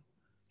 2,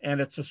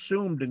 and it's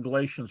assumed in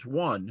Galatians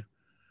 1,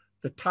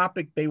 the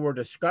topic they were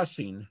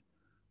discussing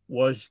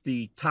was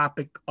the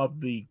topic of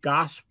the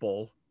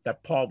gospel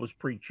that Paul was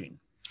preaching.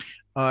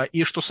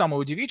 И что самое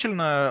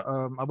удивительное,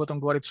 об этом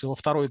говорится во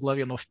 2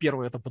 главе, но в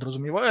 1 это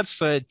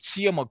подразумевается,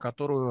 тема,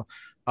 которую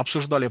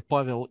обсуждали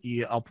Павел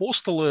и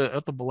апостолы,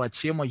 это была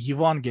тема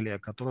Евангелия,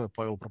 которую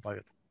Павел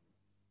проповедовал.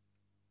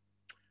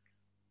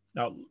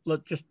 Now,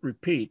 let's just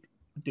repeat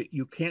that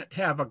you can't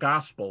have a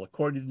gospel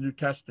according to the New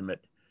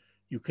Testament.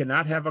 You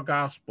cannot have a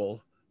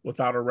gospel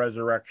without a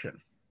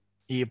resurrection.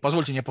 И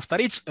позвольте мне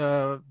повторить,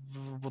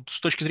 вот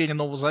с точки зрения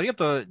Нового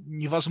Завета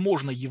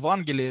невозможно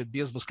Евангелие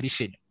без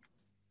воскресения.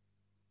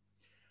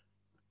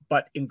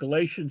 But in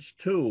Galatians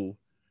 2,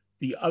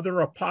 the other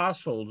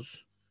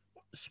apostles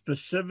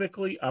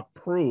specifically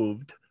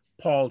approved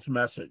Paul's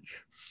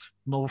message.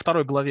 Но во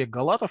 2 главе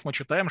Галатов мы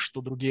читаем,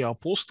 что другие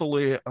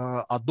апостолы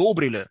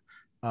одобрили,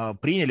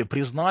 приняли,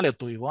 признали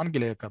то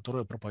Евангелие,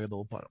 которое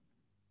проповедовал Павел.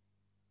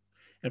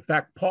 In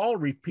fact, Paul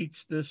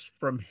repeats this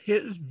from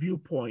his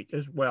viewpoint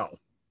as well.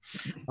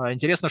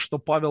 Интересно, что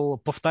Павел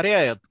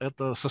повторяет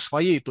это со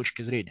своей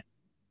точки зрения.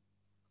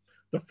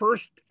 The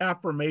first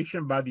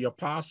affirmation by the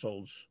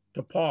apostles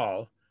to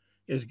Paul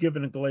is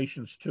given in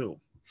Galatians 2.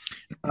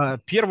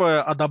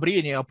 Первое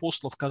одобрение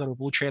апостолов, которое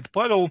получает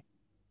Павел,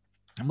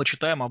 мы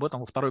читаем об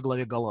этом во 2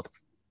 главе Галатов.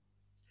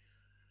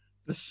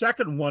 The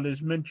second one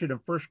is mentioned in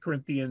 1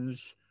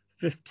 Corinthians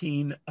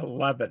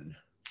 15:11.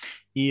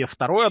 И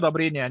второе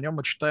одобрение, о нем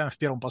мы читаем в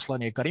первом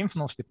послании к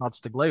Коринфянам, в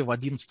 15 главе, в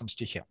 11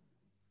 стихе.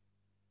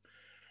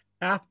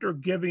 After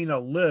giving a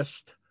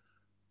list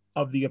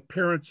of the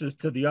appearances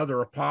to the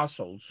other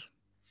apostles,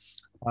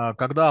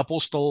 когда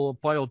апостол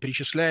Павел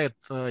перечисляет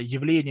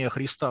явления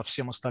Христа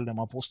всем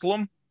остальным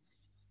апостолам,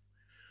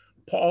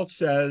 Paul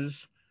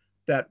says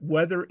that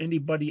whether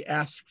anybody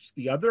asks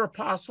the other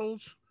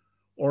apostles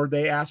or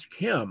they ask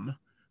him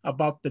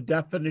about the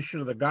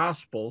definition of the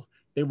gospel,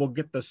 they will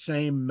get the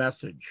same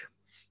message.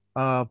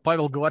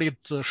 Павел говорит,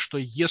 что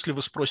если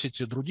вы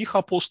спросите других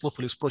апостолов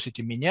или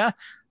спросите меня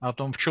о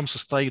том, в чем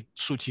состоит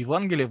суть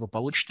Евангелия, вы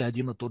получите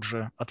один и тот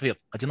же ответ,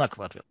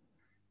 одинаковый ответ.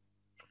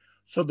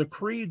 So the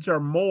creeds are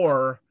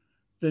more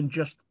than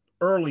just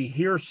early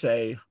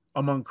hearsay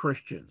among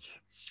Christians.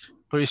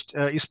 То есть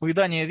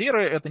исповедание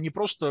веры – это не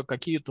просто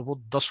какие-то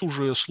вот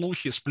досужие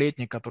слухи,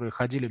 сплетни, которые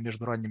ходили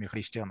между ранними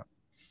христианами.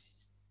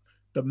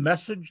 The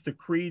message the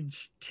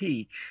creeds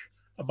teach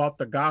about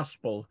the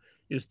gospel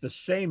is the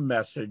same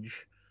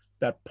message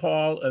that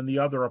Paul and the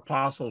other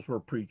apostles were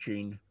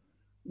preaching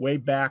way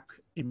back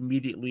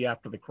immediately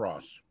after the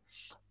cross.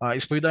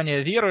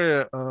 Исповедание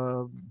веры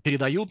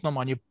передают нам,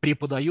 они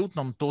преподают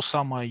нам то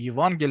самое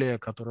Евангелие,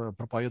 которое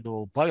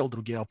проповедовал Павел,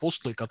 другие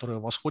апостолы, которое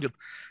восходит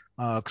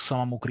к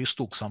самому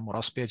кресту, к самому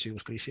распятию и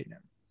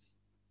воскресению.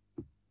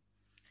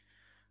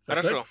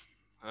 Хорошо.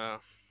 Да,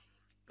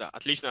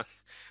 отлично.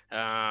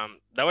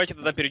 Давайте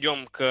тогда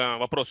перейдем к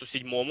вопросу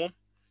 7.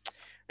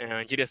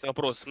 Интересный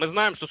вопрос. Мы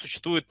знаем, что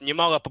существует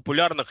немало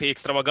популярных и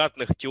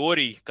экстравагантных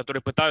теорий,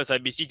 которые пытаются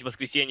объяснить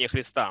воскресение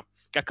Христа.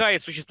 Какая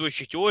из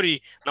существующих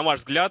теорий, на ваш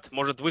взгляд,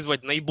 может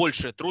вызвать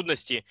наибольшие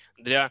трудности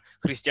для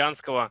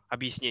христианского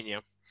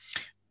объяснения?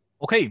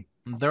 Okay,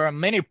 there are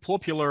many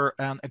popular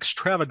and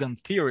extravagant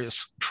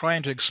theories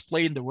trying to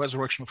explain the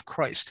resurrection of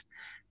Christ.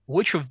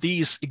 Which of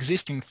these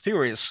existing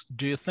theories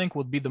do you think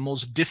would be the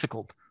most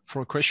difficult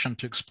for a Christian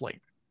to explain?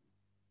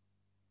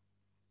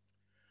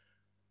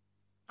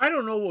 I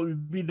don't know what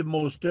would be the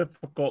most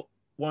difficult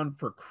one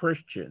for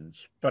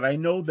Christians, but I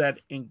know that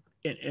in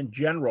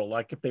general,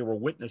 like if they were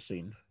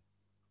witnessing.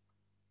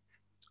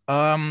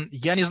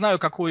 Я не знаю,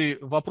 какой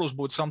вопрос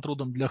будет самым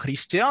трудным для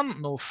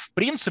христиан, но в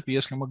принципе,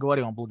 если мы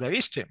говорим о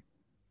благовестии.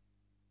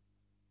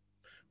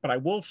 But I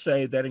will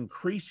say that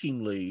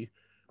increasingly,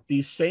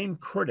 these same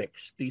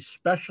critics, these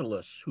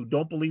specialists who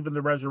don't believe in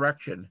the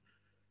resurrection,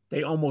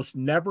 they almost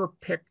never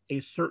pick a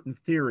certain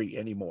theory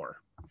anymore.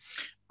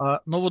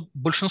 Но вот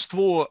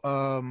большинство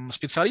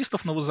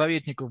специалистов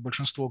новозаветников,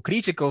 большинство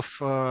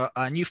критиков,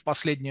 они в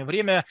последнее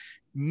время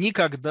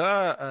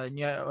никогда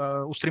не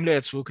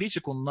устремляют свою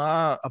критику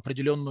на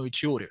определенную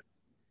теорию.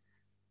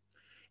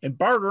 And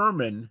Bart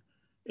Ehrman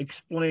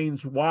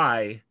explains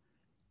why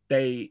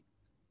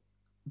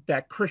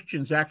that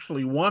Christians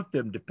actually want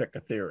them to pick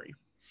a theory.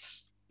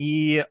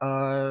 И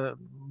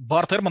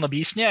Барт Эрман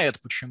объясняет,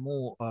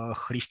 почему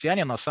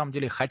христиане на самом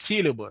деле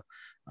хотели бы,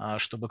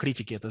 чтобы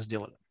критики это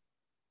сделали.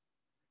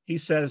 He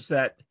says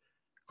that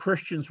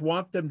Christians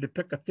want them to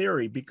pick a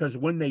theory because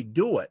when they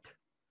do it,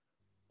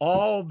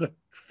 all the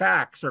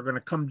facts are going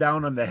to come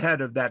down on the head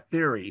of that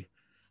theory,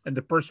 and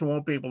the person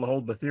won't be able to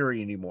hold the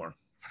theory anymore.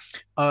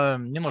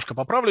 Немножко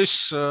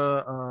поправлюсь.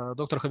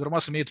 Доктор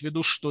Хабермас имеет в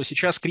виду, что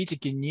сейчас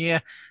критики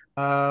не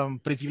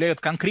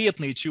предъявляют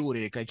конкретные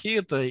теории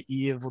какие-то,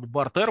 и вот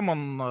Барт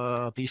Эрман,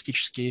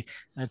 атеистический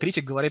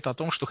критик, говорит о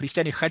том, что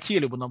христиане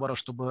хотели бы, наоборот,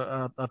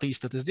 чтобы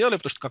атеисты это сделали,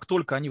 потому что как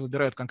только они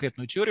выбирают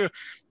конкретную теорию,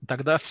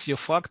 тогда все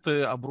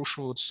факты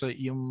обрушиваются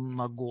им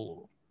на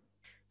голову.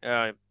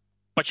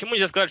 Почему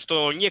нельзя сказать,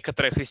 что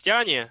некоторые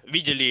христиане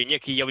видели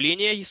некие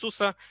явления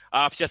Иисуса,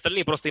 а все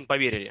остальные просто им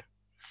поверили?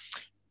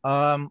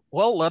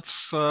 Well,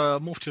 let's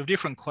move to a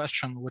different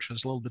question, which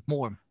is a little bit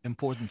more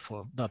important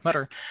for that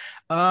matter.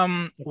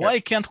 Why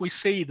can't we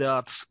say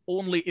that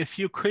only a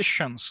few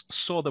Christians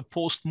saw the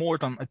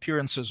post-mortem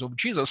appearances of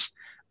Jesus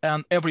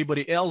and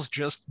everybody else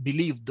just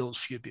believed those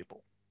few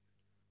people?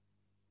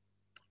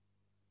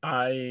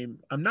 I'm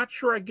not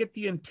sure I get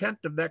the intent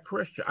of that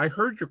question. I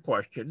heard your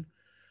question.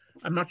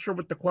 I'm not sure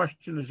what the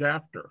question is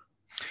after.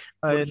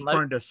 What it's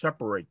trying to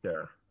separate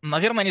there.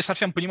 Наверное, не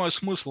совсем понимаю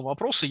смысл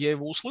вопроса. Я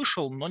его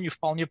услышал, но не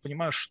вполне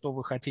понимаю, что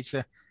вы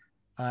хотите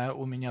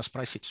у меня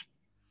спросить.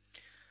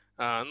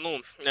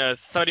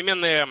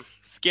 Современные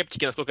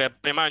скептики, насколько я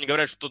понимаю, они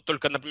говорят, что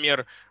только,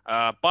 например,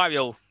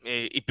 Павел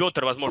и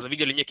Петр, возможно,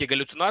 видели некие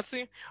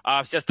галлюцинации,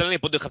 а все остальные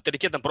под их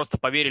авторитетом просто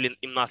поверили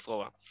им на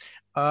слово.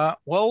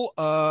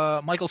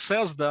 Michael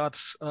says that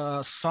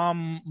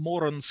some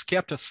modern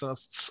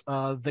skepticists,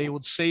 they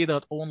would say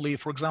that only,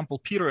 for example,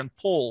 Peter and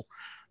Paul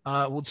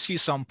would see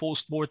some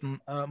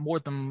post-mortem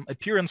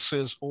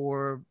appearances,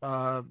 or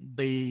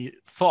they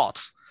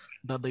thought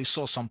that they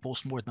saw some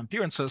post-mortem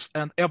appearances,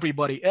 and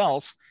everybody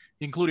else,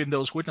 including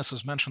those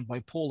witnesses mentioned by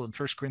Paul in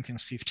 1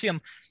 Corinthians 15,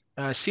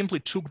 simply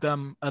took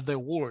them at their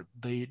word.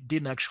 They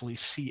didn't actually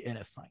see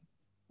anything.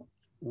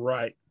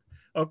 Right.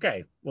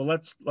 Okay. Well,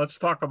 let's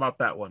talk about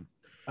that one.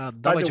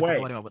 Давайте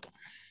поговорим об этом.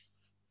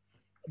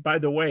 By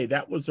the way,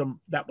 it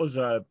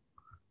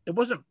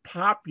wasn't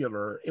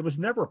popular. It was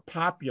never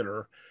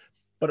popular,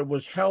 but it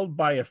was held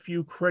by a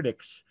few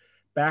critics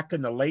back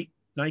in the late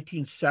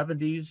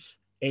 1970s,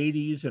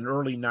 80s, and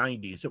early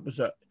 90s. It was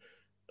a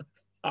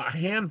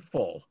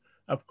handful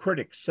of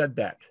critics said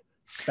that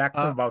back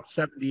from about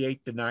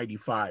 78 to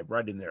 95,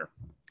 right in there.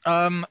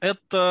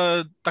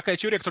 Это такая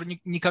теория, которая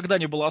никогда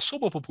не была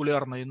особо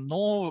популярной,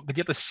 но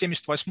где-то с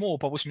 78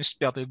 по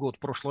 85 год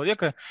прошлого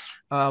века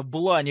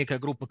была некая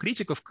группа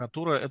критиков,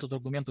 которая этот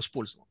аргумент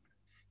использовала.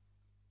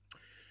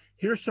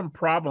 Here's some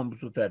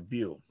problems with that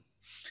view.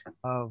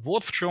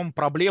 Вот в чем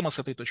проблема с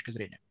этой точки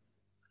зрения.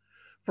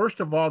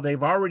 First of all,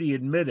 they've already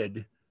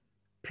admitted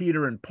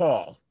Peter and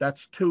Paul.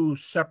 That's two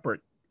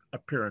separate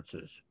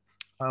appearances.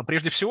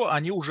 Прежде всего,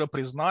 они уже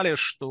признали,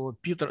 что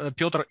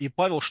Петр и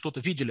Павел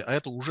что-то видели, а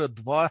это уже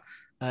два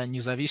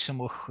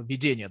независимых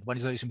видения, два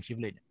независимых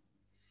явления.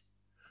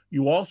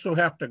 You also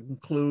have to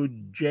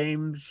include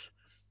James,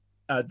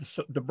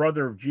 the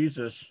brother of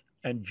Jesus,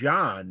 and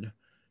John,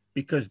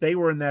 because they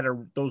were in the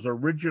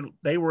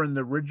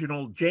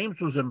original. James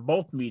was in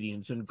both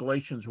meetings in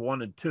Galatians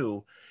 1 and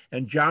 2,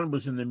 and John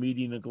was in the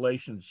meeting in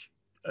Galatians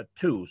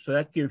 2. So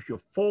that gives you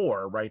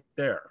 4 right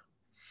there.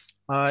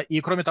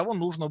 И, кроме того,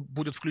 нужно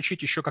будет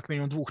включить еще как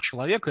минимум 2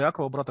 человек,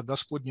 Иакова, брата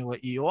Господнего,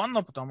 и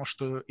Иоанна, потому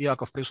что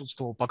Иаков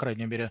присутствовал, по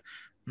крайней мере,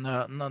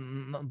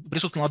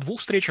 присутствовал на 2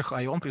 встречах,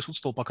 а Иоанн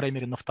присутствовал, по крайней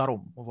мере,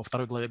 во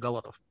 2 главе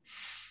Галатов.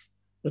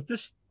 But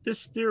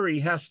this theory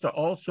has to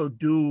also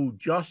do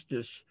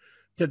justice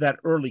to that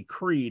early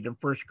creed in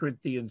 1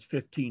 Corinthians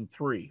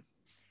 15:3.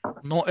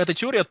 Но эта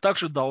теория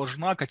также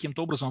должна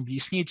каким-то образом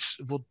объяснить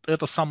вот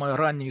это самое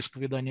раннее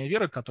исповедание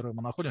веры, которое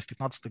мы находим в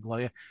 15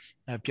 главе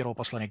 1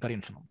 послания к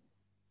Коринфянам.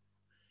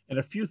 And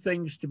a few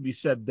things to be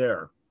said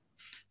there.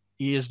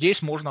 И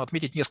здесь можно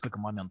отметить несколько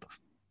моментов.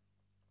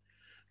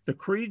 The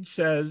creed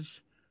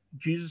says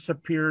Jesus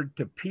appeared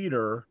to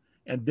Peter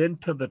and then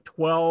to the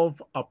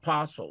 12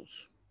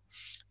 apostles.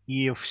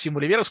 И в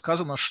символе веры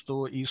сказано,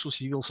 что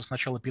Иисус явился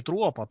сначала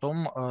Петру, а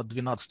потом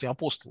 12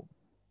 апостолам.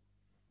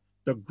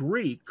 The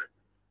Greek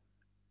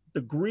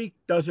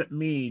doesn't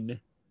mean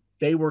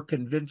they were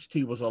convinced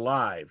he was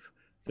alive.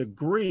 The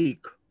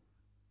Greek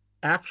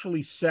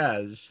actually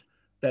says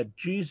that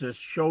Jesus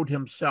showed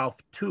himself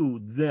to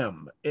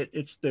them.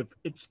 It's the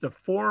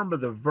form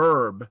of the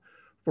verb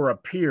for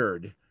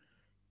appeared.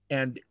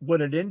 And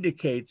what it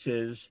indicates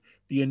is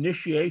the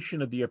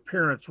initiation of the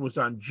appearance was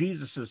on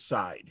Jesus's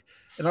side.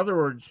 In other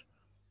words,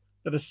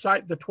 the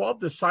 12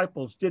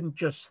 disciples didn't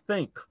just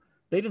think,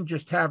 they didn't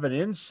just have an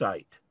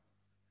insight.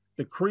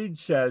 The creed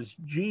says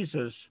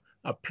Jesus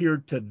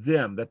appeared to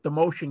them, that the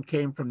motion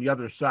came from the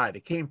other side.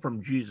 It came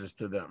from Jesus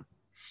to them.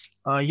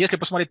 Если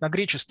посмотреть на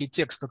греческий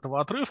текст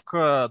этого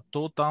отрывка,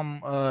 то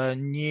там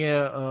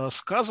не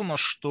сказано,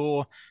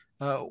 что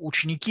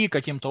ученики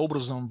каким-то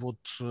образом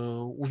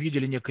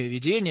увидели некое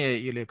видение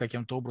или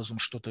каким-то образом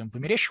что-то им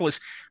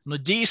померещилось, но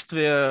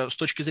действие с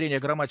точки зрения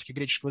грамматики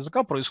греческого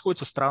языка происходит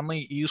со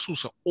стороны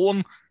Иисуса.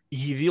 Он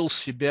явил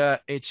себя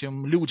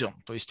этим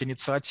людям, то есть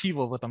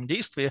инициатива в этом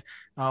действии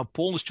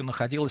полностью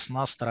находилась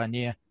на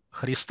стороне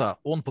Христа.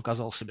 Он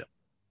показал себя.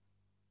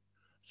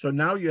 So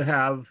now you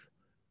have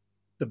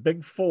the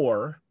big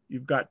 4.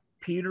 You've got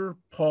Peter,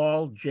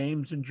 Paul,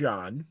 James, and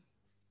John.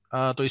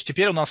 То есть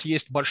теперь у нас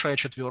есть большая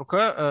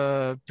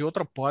четверка: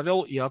 Петр,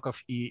 Павел,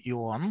 Иаков и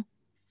Иоанн.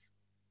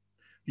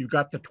 You've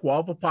got the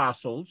 12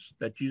 apostles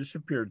that Jesus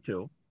appeared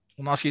to.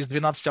 У нас есть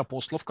 12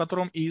 апостолов,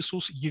 которым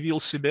Иисус явил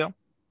себя.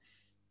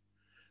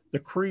 The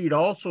creed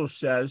also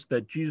says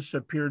that Jesus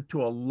appeared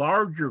to a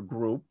larger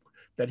group,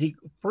 that he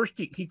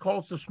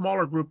calls the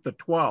smaller group the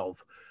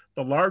 12.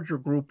 The larger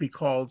group he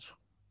calls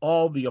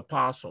all the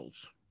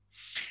apostles.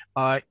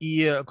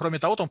 И, кроме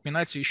того, там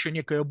упоминается еще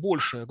некая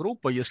большая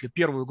группа. Если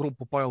первую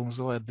группу Павел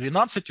называет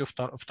 12,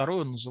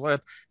 вторую он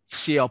называет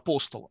все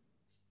апостолы.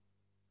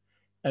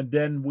 And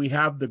then we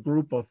have the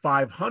group of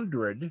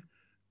 500,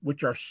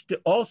 which are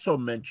also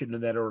mentioned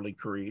in that early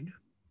creed.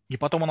 И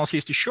потом у нас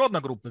есть еще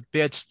одна группа,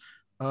 5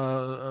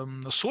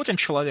 сотен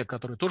человек,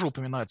 которые тоже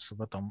упоминаются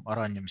в этом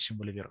раннем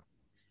символе веры.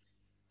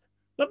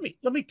 Let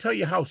me tell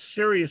you how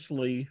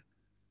seriously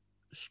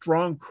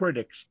strong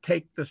critics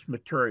take this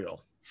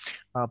material.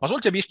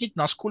 Позвольте объяснить,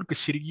 насколько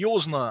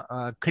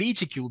серьезно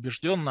критики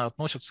убежденно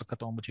относятся к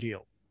этому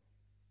материалу.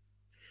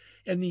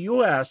 In the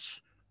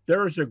U.S.,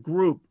 there is a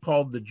group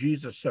called the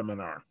Jesus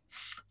Seminar.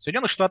 В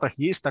Соединенных Штатах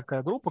есть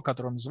такая группа,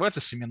 которая называется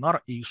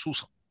 «Семинар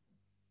Иисуса».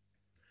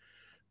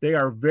 They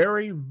are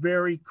very,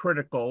 very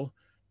critical,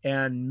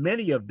 and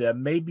many of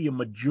them, maybe a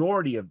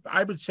majority of,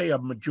 I would say a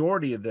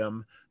majority of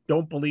them,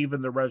 don't believe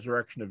in the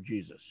resurrection of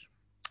Jesus.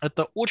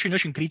 Это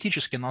очень-очень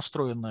критически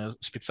настроенные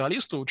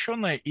специалисты,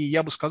 ученые, и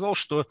я бы сказал,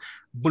 что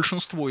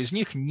большинство из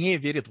них не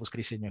верит в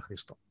воскресение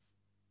Христа.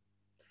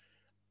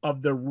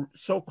 Of the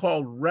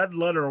so-called red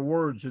letter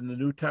words in the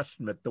New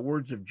Testament, the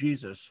words of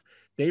Jesus,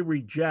 they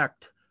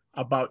reject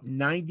about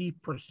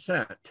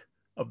 90%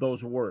 of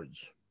those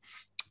words.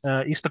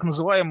 Из так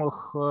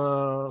называемых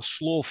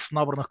слов,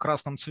 набранных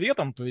красным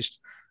цветом, то есть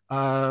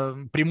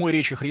прямой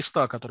речи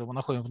Христа, которую мы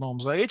находим в Новом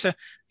Завете,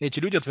 эти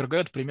люди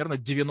отвергают примерно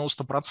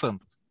 90%.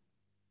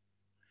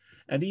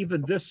 And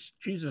even this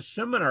Jesus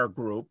Seminar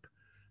group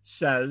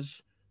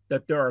says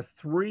that there are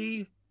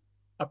 3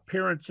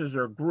 appearances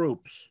or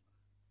groups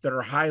that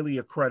are highly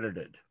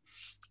accredited.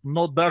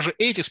 Но даже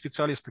эти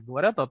специалисты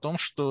говорят о том,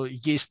 что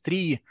есть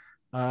 3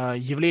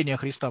 явления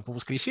Христа по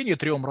воскресению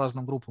 3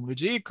 разным группам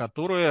людей,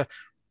 которые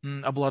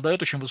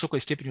обладают очень высокой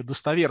степенью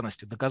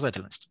достоверности,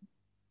 доказательности.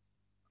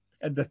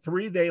 And the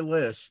 3 they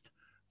list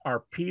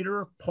are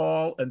Peter,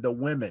 Paul, and the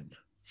women.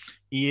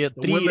 И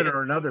the women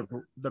are another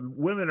group. The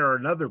women are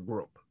another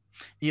group.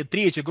 И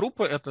 3 эти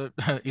группы, это,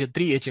 или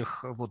 3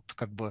 этих вот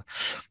как бы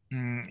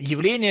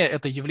явления,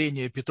 это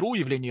явление Петру,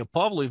 явление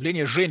Павлу,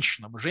 явление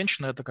женщинам.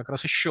 Женщина — это как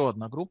раз еще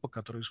одна группа,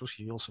 которой Иисус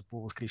явился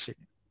по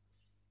воскресению.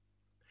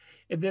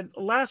 And then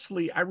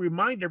lastly, I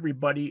remind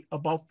everybody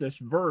about this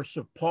verse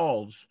of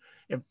Paul's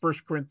in 1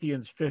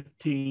 Corinthians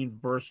 15,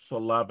 verse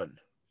 11.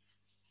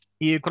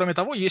 И кроме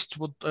того, есть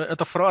вот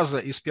эта фраза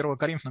из 1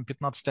 Коринфянам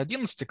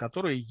 15:11,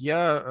 которую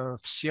я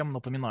всем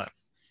напоминаю.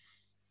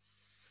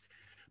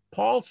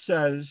 Paul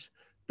says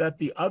that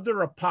the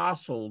other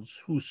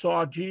apostles who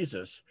saw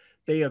Jesus,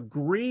 they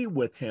agree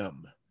with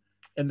him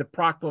in the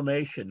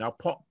proclamation. Now,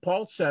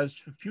 Paul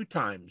says a few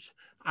times,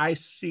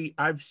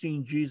 I've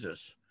seen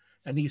Jesus.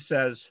 And he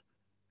says,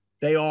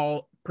 they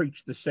all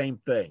preach the same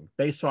thing.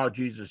 They saw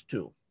Jesus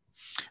too.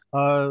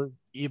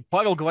 И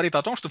Павел говорит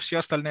о том, что все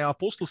остальные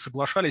апостолы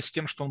соглашались с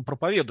тем, что он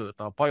проповедует.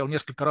 А Павел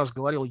несколько раз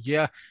говорил: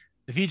 я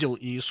видел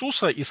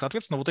Иисуса, и,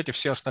 соответственно, вот эти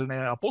все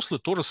остальные апостолы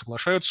тоже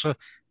соглашаются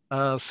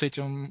с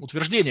этим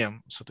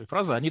утверждением, с этой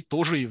фразой. Они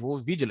тоже его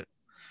видели.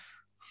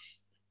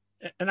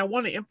 And I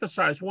want to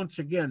emphasize once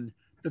again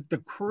that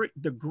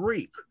the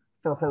Greek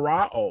for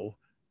horao,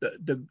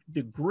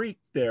 the Greek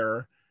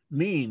there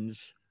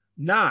means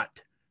not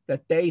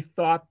that they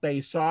thought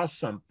they saw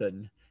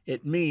something.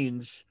 It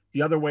means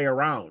the other way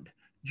around.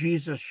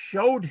 Jesus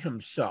showed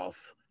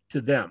himself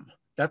to them.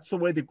 That's the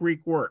way the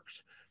Greek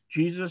works.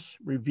 Jesus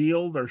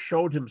revealed or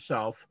showed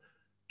himself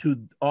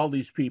to all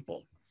these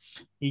people.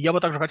 И я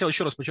бы также хотел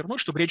еще раз подчеркнуть,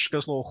 что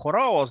греческое слово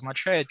 «хорао»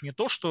 означает не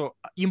то, что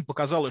им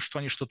показалось, что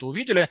они что-то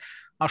увидели,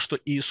 а что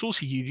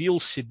Иисус явил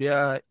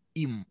себя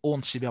им,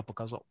 Он себя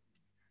показал.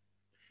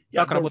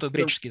 Так работает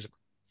греческий язык.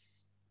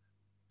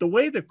 The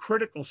way the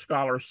critical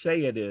scholars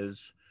say it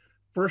is,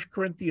 1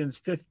 Corinthians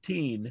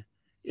 15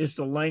 is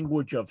the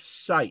language of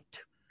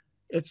sight.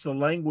 It's the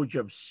language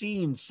of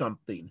seeing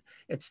something.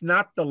 It's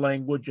not the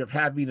language of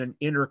having an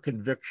inner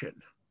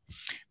conviction.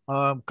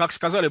 Как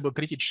сказали бы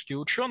критические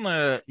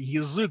ученые,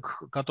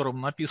 язык, которым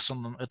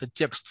написан этот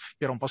текст в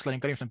первом послании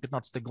к Коринфянам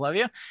 15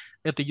 главе,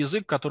 это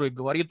язык, который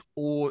говорит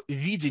о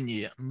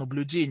видении,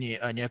 наблюдении,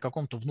 а не о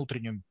каком-то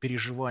внутреннем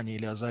переживании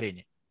или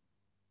озарении.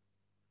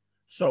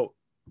 So,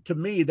 to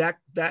me, that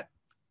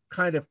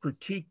kind of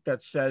critique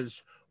that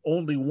says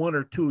only 1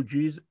 or 2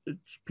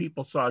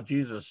 people saw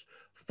Jesus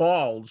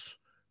falls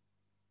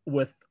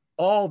with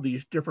all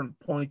these different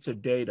points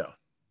of data.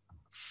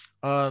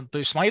 То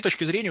есть, с моей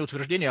точки зрения,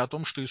 утверждение о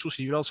том, что Иисус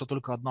являлся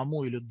только 1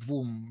 или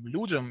 2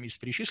 людям из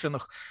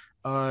перечисленных,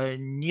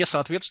 не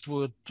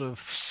соответствует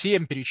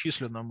всем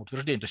перечисленным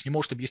утверждениям, то есть не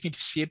может объяснить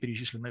все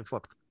перечисленные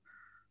факты.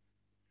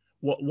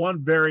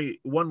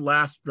 One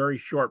last very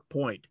short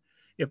point.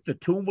 If the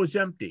tomb was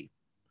empty,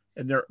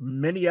 and there are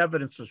many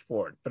evidences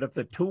for it, but if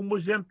the tomb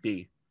was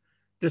empty,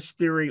 this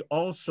theory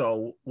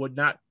also would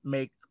not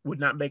make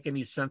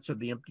any sense of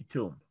the empty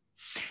tomb.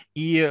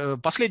 И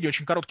последний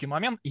очень короткий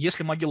момент.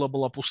 Если могила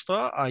была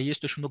пуста, а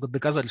есть очень много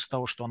доказательств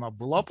того, что она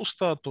была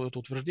пуста, то это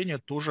утверждение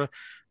тоже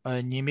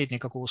не имеет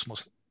никакого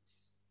смысла.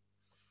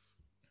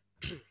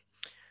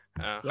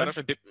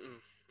 Хорошо.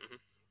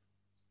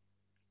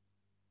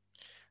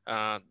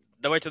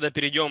 Давайте тогда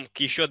перейдем к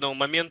еще одному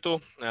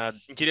моменту.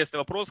 Интересный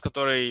вопрос,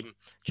 который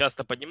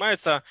часто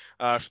поднимается.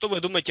 Что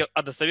вы думаете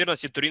о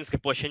достоверности Туринской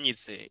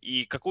плащаницы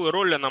и какую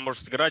роль она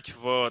может сыграть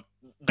в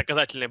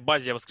доказательной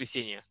базе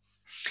воскресения?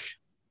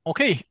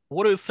 Okay,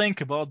 what do you think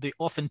about the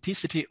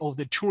authenticity of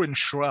the Turin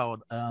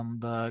shroud,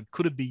 and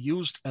could it be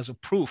used as a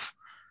proof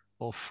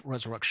of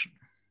resurrection?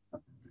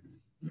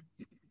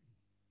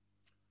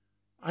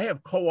 I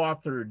have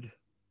co-authored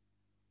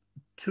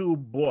 2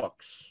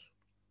 books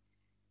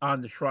on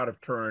the Shroud of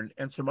Turin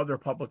and some other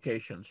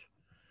publications.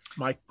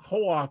 My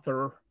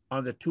co-author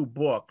on the 2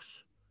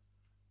 books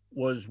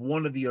was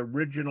one of the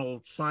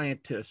original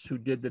scientists who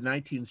did the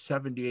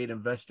 1978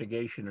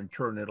 investigation in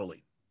Turin,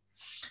 Italy.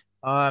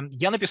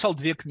 Я написал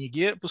 2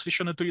 книги,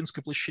 посвященные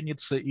Туринской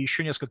плащанице, и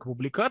еще несколько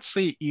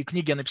публикаций. И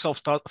книги я написал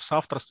в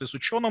соавторстве с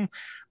ученым,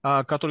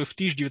 который в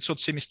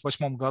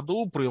 1978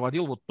 году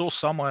проводил вот то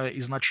самое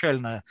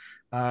изначальное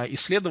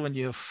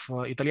исследование в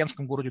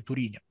итальянском городе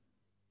Турине.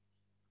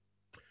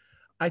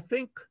 I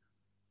think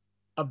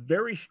a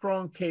very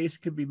strong case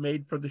could be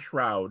made for the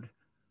shroud,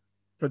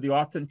 for the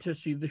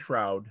authenticity of the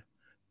shroud,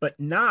 but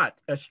not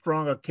as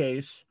strong a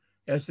case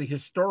as the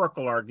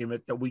historical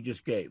argument that we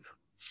just gave.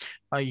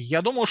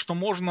 Я думаю, что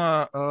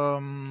можно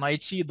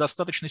найти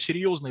достаточно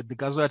серьезные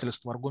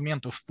доказательства,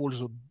 аргументов в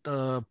пользу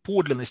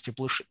подлинности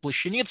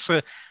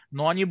плащаницы,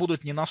 но они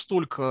будут не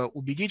настолько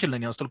убедительны,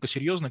 не настолько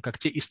серьезны, как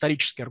те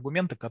исторические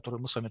аргументы, которые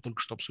мы с вами только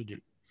что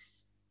обсудили.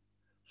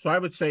 So I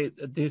would say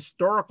the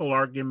historical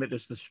argument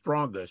is the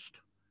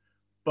strongest,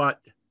 but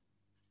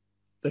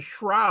the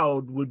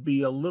shroud would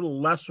be a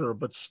little lesser,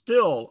 but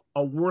still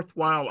a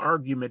worthwhile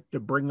argument to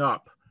bring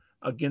up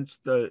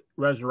against the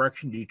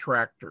resurrection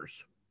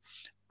detractors.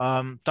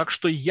 Так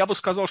что я бы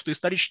сказал, что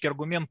исторические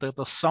аргументы –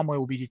 это самые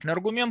убедительные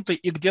аргументы,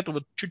 и где-то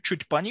вот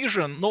чуть-чуть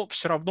пониже, но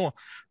все равно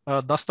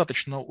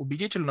достаточно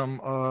убедительным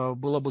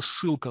была бы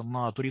ссылка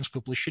на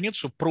Туринскую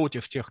плащаницу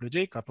против тех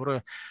людей,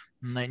 которые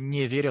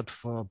не верят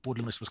в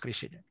подлинность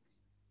воскресения.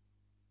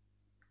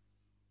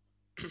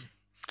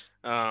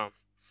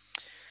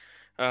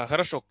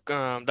 Хорошо,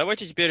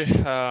 давайте теперь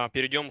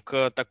перейдем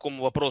к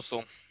такому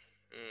вопросу.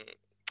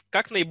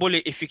 Как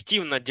наиболее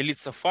эффективно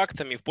делиться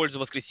фактами в пользу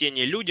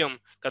воскресения людям,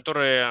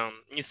 которые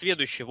не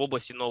сведущие в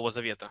области Нового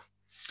Завета?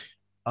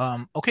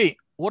 Okay,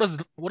 what is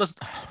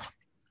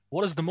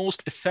the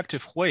most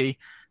effective way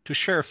to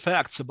share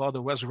facts about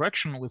the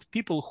resurrection with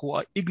people who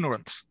are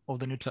ignorant of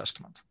the New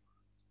Testament?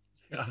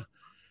 Yeah,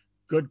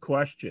 good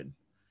question.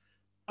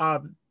 I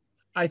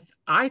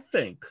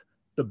think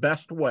the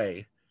best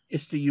way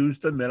is to use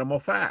the minimal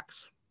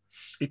facts,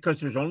 because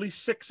there's only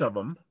 6 of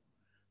them.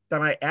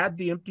 Then I add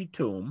the empty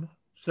tomb.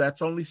 So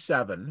that's only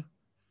 7,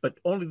 but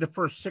only the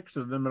first 6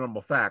 of the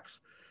minimal facts.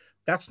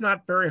 That's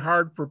not very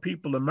hard for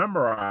people to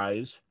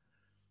memorize,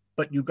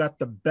 but you got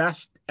the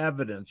best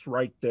evidence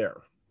right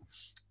there.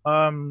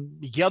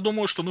 Я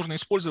думаю, что нужно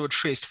использовать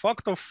 6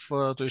 фактов,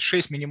 то есть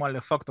 6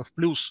 минимальных фактов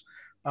плюс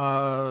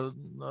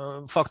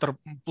фактор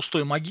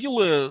пустой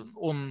могилы.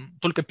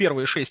 Только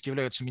первые 6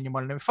 являются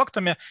минимальными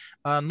фактами,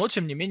 но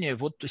тем не менее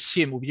вот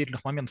 7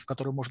 убедительных моментов,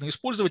 которые можно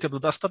использовать, это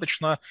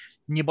достаточно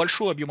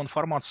небольшой объем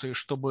информации,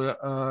 чтобы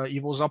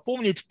его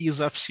запомнить, и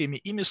за всеми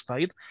ими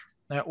стоит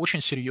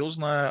очень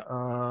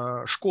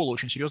серьезная школа,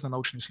 очень серьезное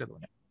научное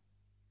исследование.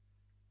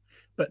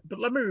 But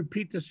let me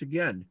repeat this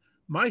again.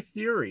 My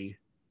theory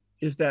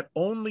is that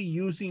only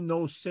using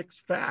those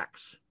 6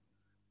 facts,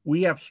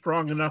 we have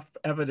strong enough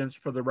evidence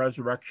for the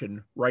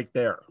resurrection right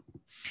there.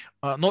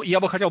 Но я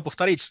бы хотел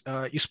повторить,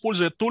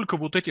 используя только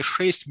вот эти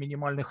 6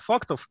 минимальных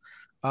фактов,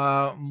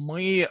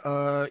 мы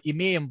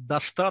имеем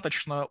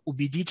достаточно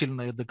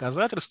убедительные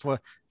доказательства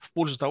в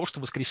пользу того,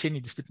 что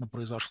воскресение действительно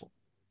произошло.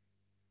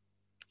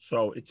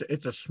 So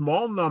it's a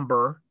small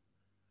number,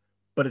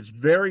 but it's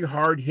very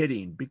hard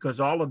hitting because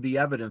all of the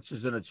evidence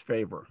is in its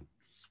favor.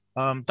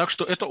 Так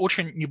что это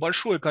очень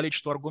небольшое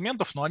количество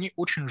аргументов, но они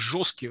очень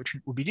жесткие,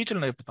 очень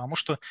убедительные, потому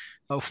что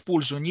в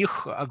пользу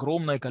них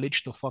огромное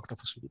количество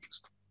фактов и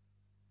свидетельств.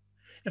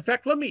 In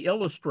fact, let me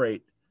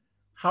illustrate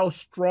how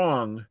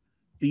strong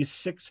these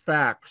 6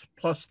 facts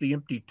plus the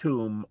empty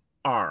tomb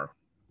are.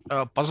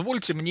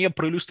 Позвольте мне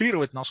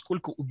проиллюстрировать,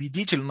 насколько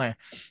убедительны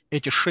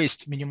эти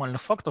 6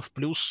 минимальных фактов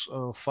плюс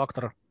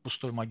фактор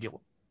пустой могилы.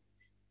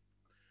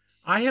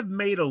 I have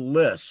made a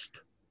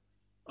list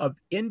of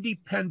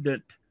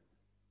independent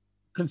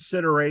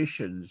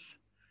considerations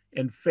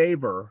in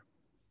favor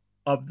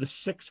of the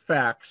 6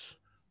 facts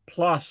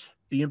plus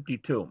the empty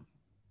tomb.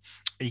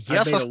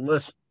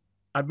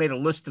 I've made a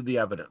list of the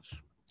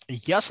evidence.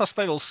 Я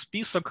составил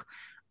список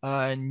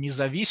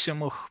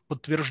независимых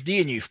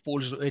подтверждений в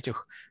пользу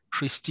этих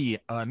 6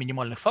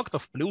 минимальных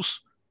фактов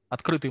плюс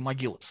открытой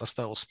могилы.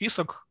 Составил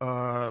список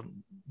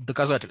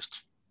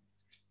доказательств.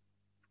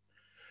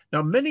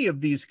 Now, many of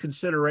these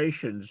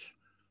considerations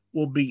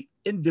will be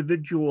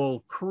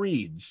individual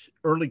creeds,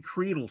 early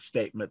creedal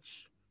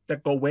statements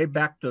that go way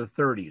back to the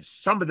 30s.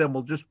 Some of them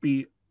will just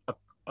be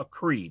a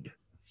creed.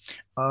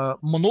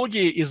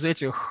 Многие из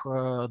этих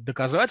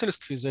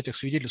доказательств, из этих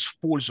свидетельств в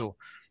пользу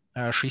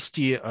 6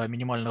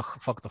 минимальных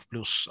фактов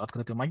плюс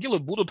открытой могилы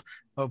будут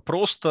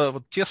просто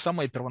вот те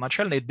самые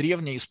первоначальные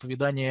древние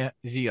исповедания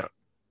веры.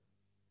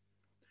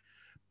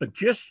 But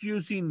just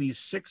using these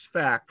 6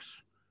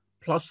 facts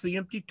plus the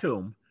empty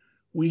tomb,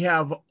 we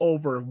have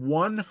over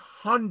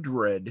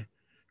 100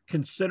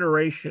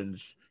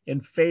 considerations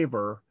in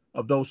favor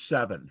of those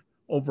 7.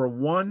 Over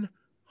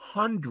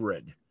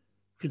 100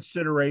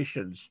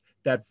 considerations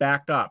that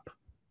back up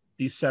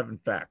these 7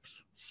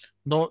 facts.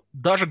 Но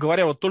даже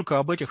говоря вот только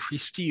об этих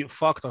 6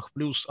 фактах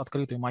плюс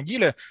открытой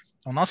могиле,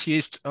 у нас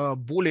есть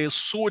более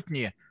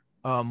сотни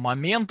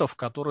моментов,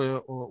 которые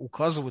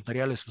указывают на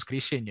реальность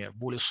воскресения,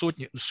 более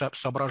сотни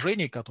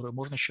соображений, которые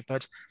можно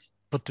считать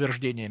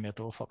подтверждениями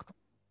этого факта.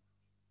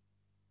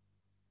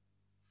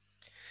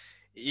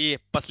 И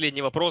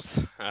последний вопрос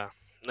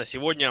на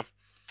сегодня.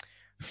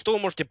 Что вы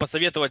можете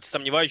посоветовать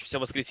сомневающимся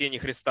в воскресении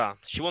Христа?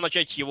 С чего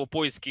начать его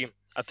поиски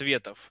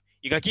ответов?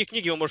 И какие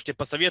книги вы можете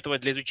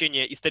посоветовать для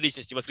изучения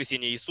историчности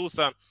воскресения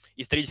Иисуса,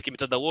 исторической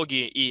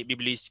методологии и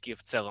библейские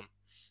в целом?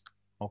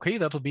 Okay,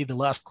 that would be the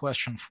last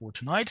question for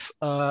tonight.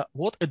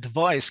 What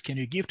advice can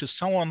you give to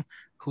someone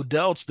who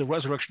doubts the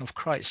resurrection of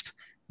Christ?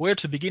 Where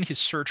to begin his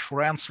search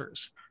for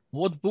answers?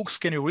 What books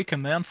can you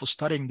recommend for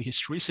studying the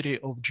historicity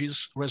of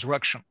Jesus'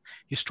 resurrection,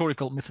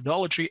 historical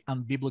methodology,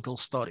 and biblical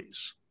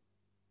studies?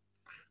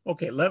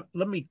 Okay, let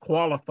me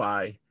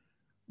qualify.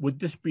 Would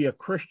this be a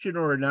Christian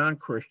or a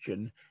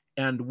non-Christian?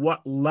 And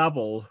what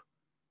level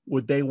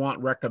would they want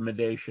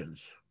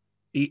recommendations?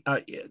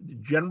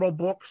 General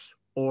books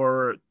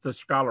or the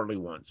scholarly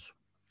ones?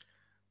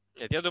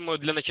 Нет, я думаю,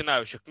 для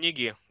начинающих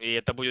книги, и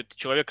это будет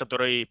человек,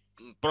 который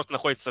просто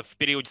находится в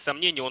периоде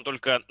сомнений, он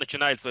только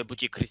начинает свои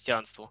пути к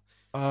христианству.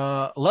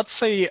 Let's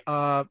say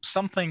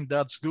something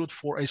that's good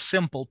for a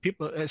simple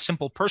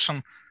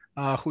person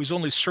who is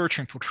only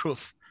searching for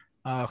truth,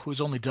 who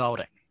is only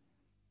doubting.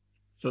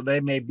 So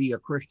they may be a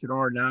Christian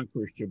or a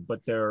non-Christian,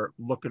 but they're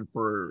looking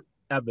for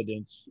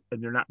evidence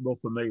and they're not real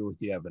familiar with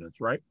the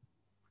evidence, right?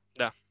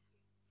 Да.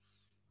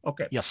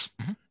 Okay. Yes.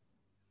 Mm-hmm.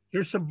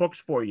 Here's some books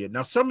for you.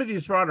 Now, some of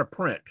these are out of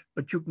print,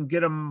 but you can get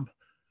them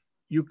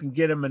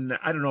in,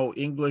 I don't know,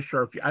 English,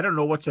 or I don't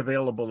know what's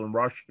available in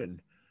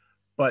Russian,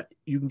 but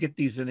you can get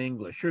these in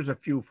English. Here's a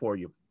few for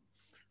you.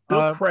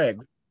 Bill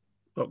Craig.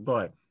 Go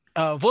ahead.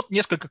 Вот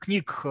несколько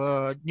книг,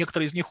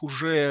 некоторые из них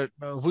уже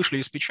вышли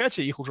из печати,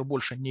 их уже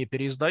больше не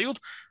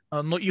переиздают,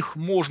 но их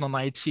можно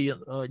найти,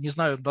 не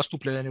знаю,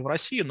 доступны ли они в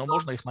России, но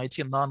можно их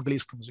найти на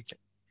английском языке.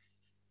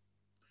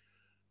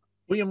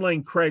 William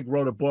Lane Craig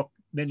wrote a book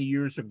many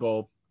years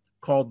ago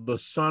called The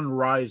Sun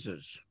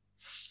Rises,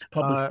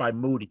 published by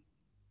Moody.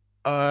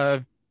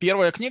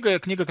 Первая книга,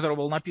 которая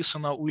была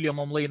написана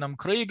Уильямом Лейном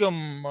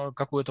Крейгом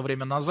какое-то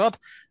время назад,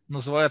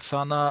 называется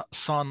она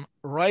 «Sun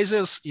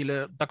Rises»,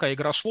 или такая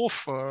игра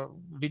слов,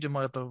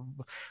 видимо, это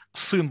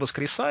 «Сын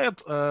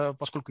воскресает»,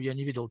 поскольку я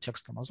не видел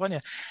текста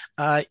названия.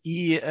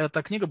 И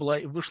эта книга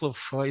вышла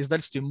в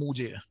издательстве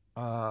Moody,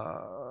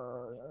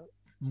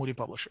 Moody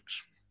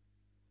Publishers.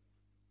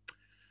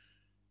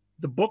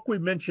 The book we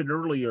mentioned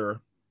earlier,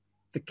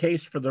 The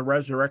Case for the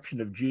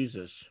Resurrection of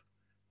Jesus,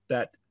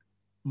 that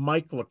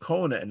Mike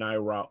Lacona and I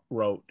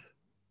wrote,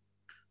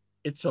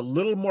 it's a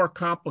little more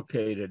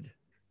complicated,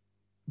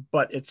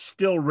 but it's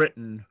still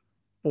written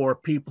for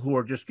people who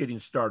are just getting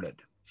started.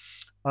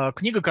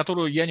 Книга,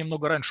 которую я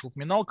немного раньше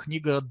упоминал,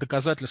 книга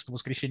 «Доказательства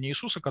воскресения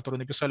Иисуса», которую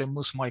написали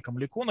мы с Майком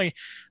Ликоной.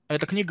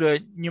 Эта книга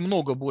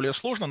немного более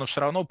сложная, но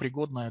все равно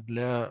пригодная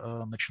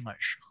для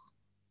начинающих.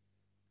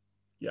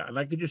 Yeah, and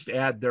I could just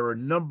add, there are a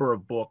number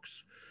of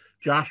books.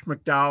 Josh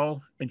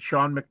McDowell and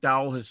Sean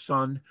McDowell, his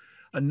son,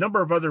 a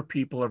number of other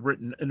people have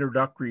written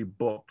introductory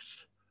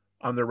books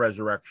on the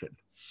resurrection.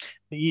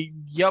 И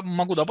я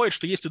могу добавить,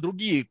 что есть и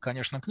другие,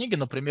 конечно, книги.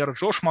 Например,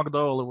 Джош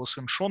Макдауэлл, его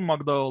сын Шон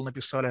Макдауэлл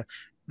написали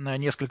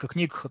несколько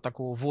книг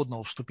такого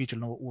вводного,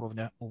 вступительного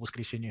уровня о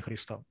воскресении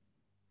Христа.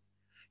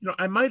 You know,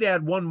 I might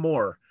add one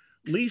more.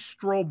 Lee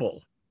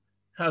Strobel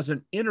has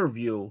an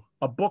interview,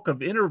 a book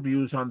of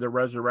interviews on the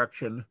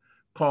resurrection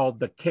called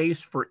The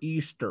Case for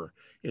Easter.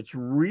 It's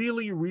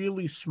really,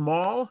 really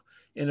small,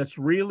 and it's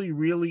really,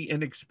 really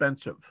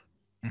inexpensive.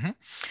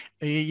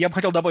 И я бы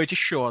хотел добавить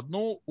еще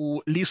одну.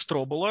 У Ли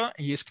Стробела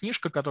есть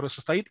книжка, которая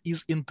состоит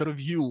из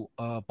интервью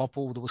по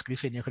поводу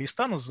воскресения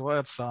Христа.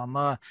 Называется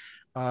она,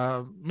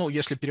 ну,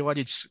 если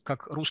переводить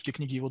как русские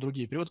книги, его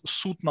другие переводы,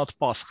 «Суд над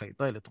Пасхой»,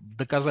 да, или там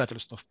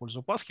 «Доказательства в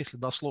пользу Пасхи», если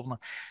дословно.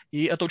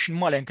 И это очень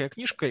маленькая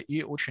книжка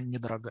и очень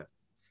недорогая.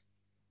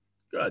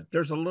 Good.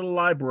 There's a little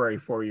library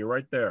for you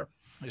right there.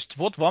 То есть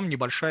вот вам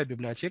небольшая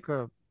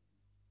библиотека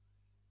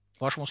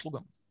вашим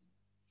услугам.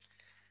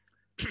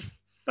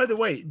 By the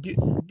way, do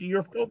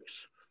your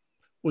folks,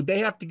 would they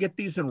have to get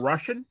these in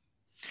Russian?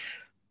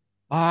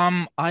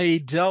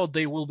 I doubt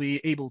they will be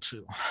able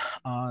to,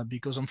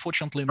 because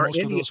unfortunately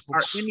most of those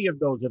books... Are any of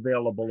those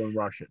available in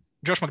Russian?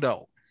 Josh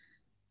McDowell.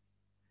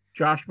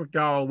 Josh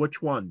McDowell,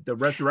 which one? The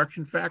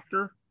Resurrection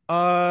Factor?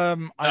 I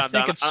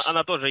think it's...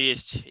 Она тоже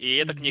есть, и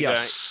эта книга,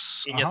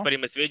 и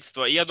неоспоримое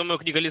свидетельство. И я думаю,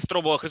 книга Ли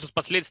Стробела «Христос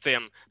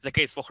последствиям», The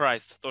Case for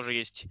Christ, тоже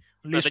есть.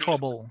 Ли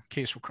Стробел,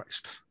 Case for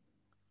Christ.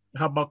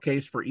 How about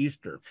Case for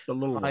Easter? The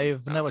little one.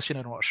 I've never seen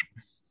it in Russian.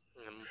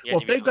 Well,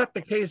 if they've got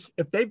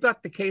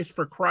the case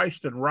for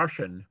Christ in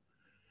Russian,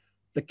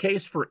 the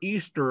Case for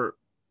Easter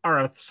are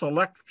a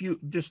select few,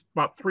 just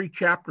about 3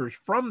 chapters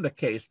from the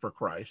Case for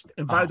Christ.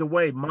 And by the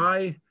way,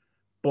 my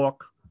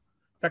book, in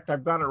fact,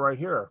 I've got it right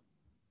here.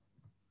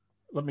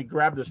 Let me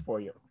grab this for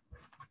you.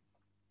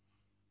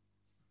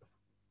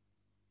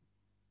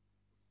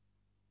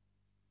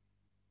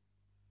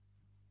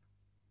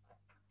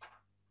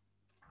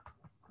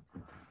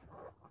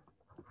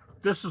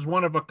 This is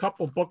one of a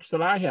couple books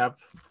that I have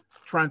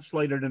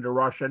translated into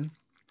Russian.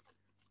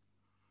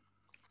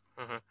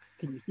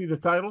 Can you see the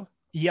title?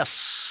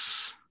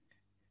 Yes.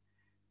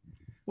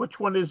 Which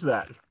one is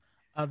that?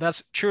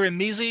 That's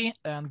Cheremizi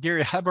and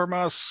Gary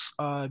Habermas,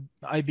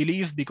 I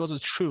believe, because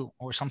it's true,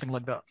 or something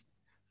like that.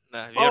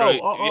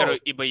 Веру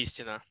ибо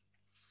истина.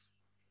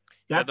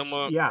 Я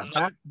думаю,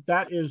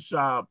 that is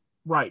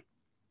right.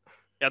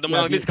 Я думаю,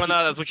 на английском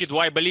она звучит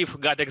Why Believe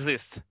God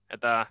Exists.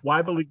 Это...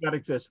 Why Believe God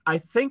Exists. I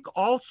think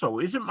also,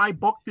 isn't my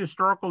book, The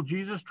Historical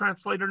Jesus,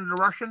 translated into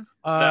Russian?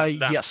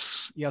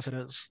 Yes. Yes, it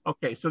is.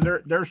 Okay, so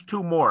there's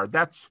 2 more.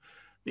 That's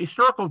The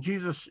Historical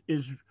Jesus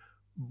is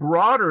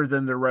broader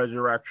than the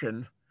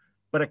resurrection,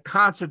 but it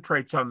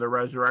concentrates on the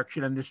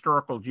resurrection and the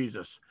historical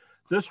Jesus.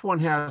 This one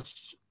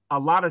has a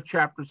lot of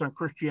chapters on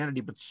Christianity,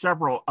 but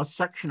a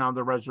section on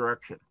the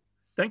resurrection.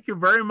 Thank you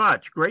very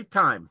much. Great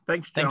time.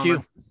 Thanks, gentlemen.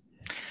 Thank you.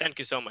 Thank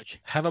you so much.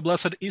 Have a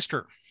blessed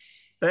Easter.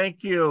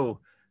 Thank you.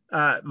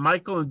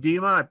 Michael and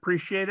Dima, I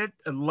appreciate it.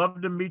 I'd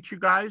love to meet you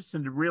guys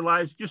and to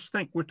realize, just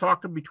think, we're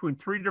talking between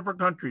 3 different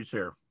countries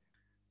here.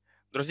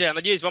 Друзья, я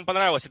надеюсь, вам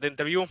понравилось это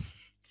интервью.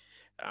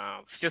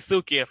 Все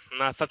ссылки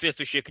на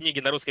соответствующие книги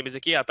на русском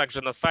языке, а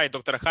также на сайт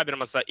доктора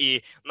Хабермаса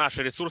и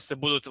наши ресурсы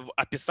будут в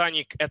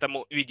описании к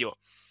этому видео.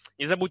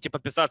 Не забудьте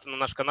подписаться на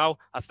наш канал,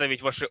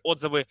 оставить ваши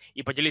отзывы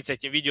и поделиться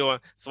этим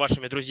видео с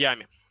вашими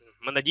друзьями.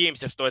 Мы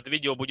надеемся, что это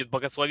видео будет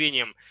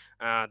благословением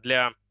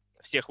для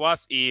всех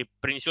вас и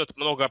принесет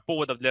много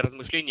поводов для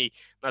размышлений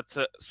над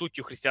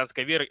сутью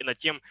христианской веры и над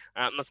тем,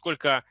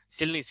 насколько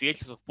сильны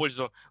свидетельства в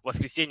пользу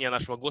воскресения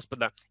нашего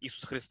Господа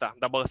Иисуса Христа.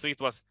 Да благословит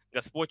вас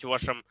Господь в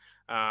вашем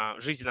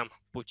жизненном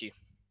пути.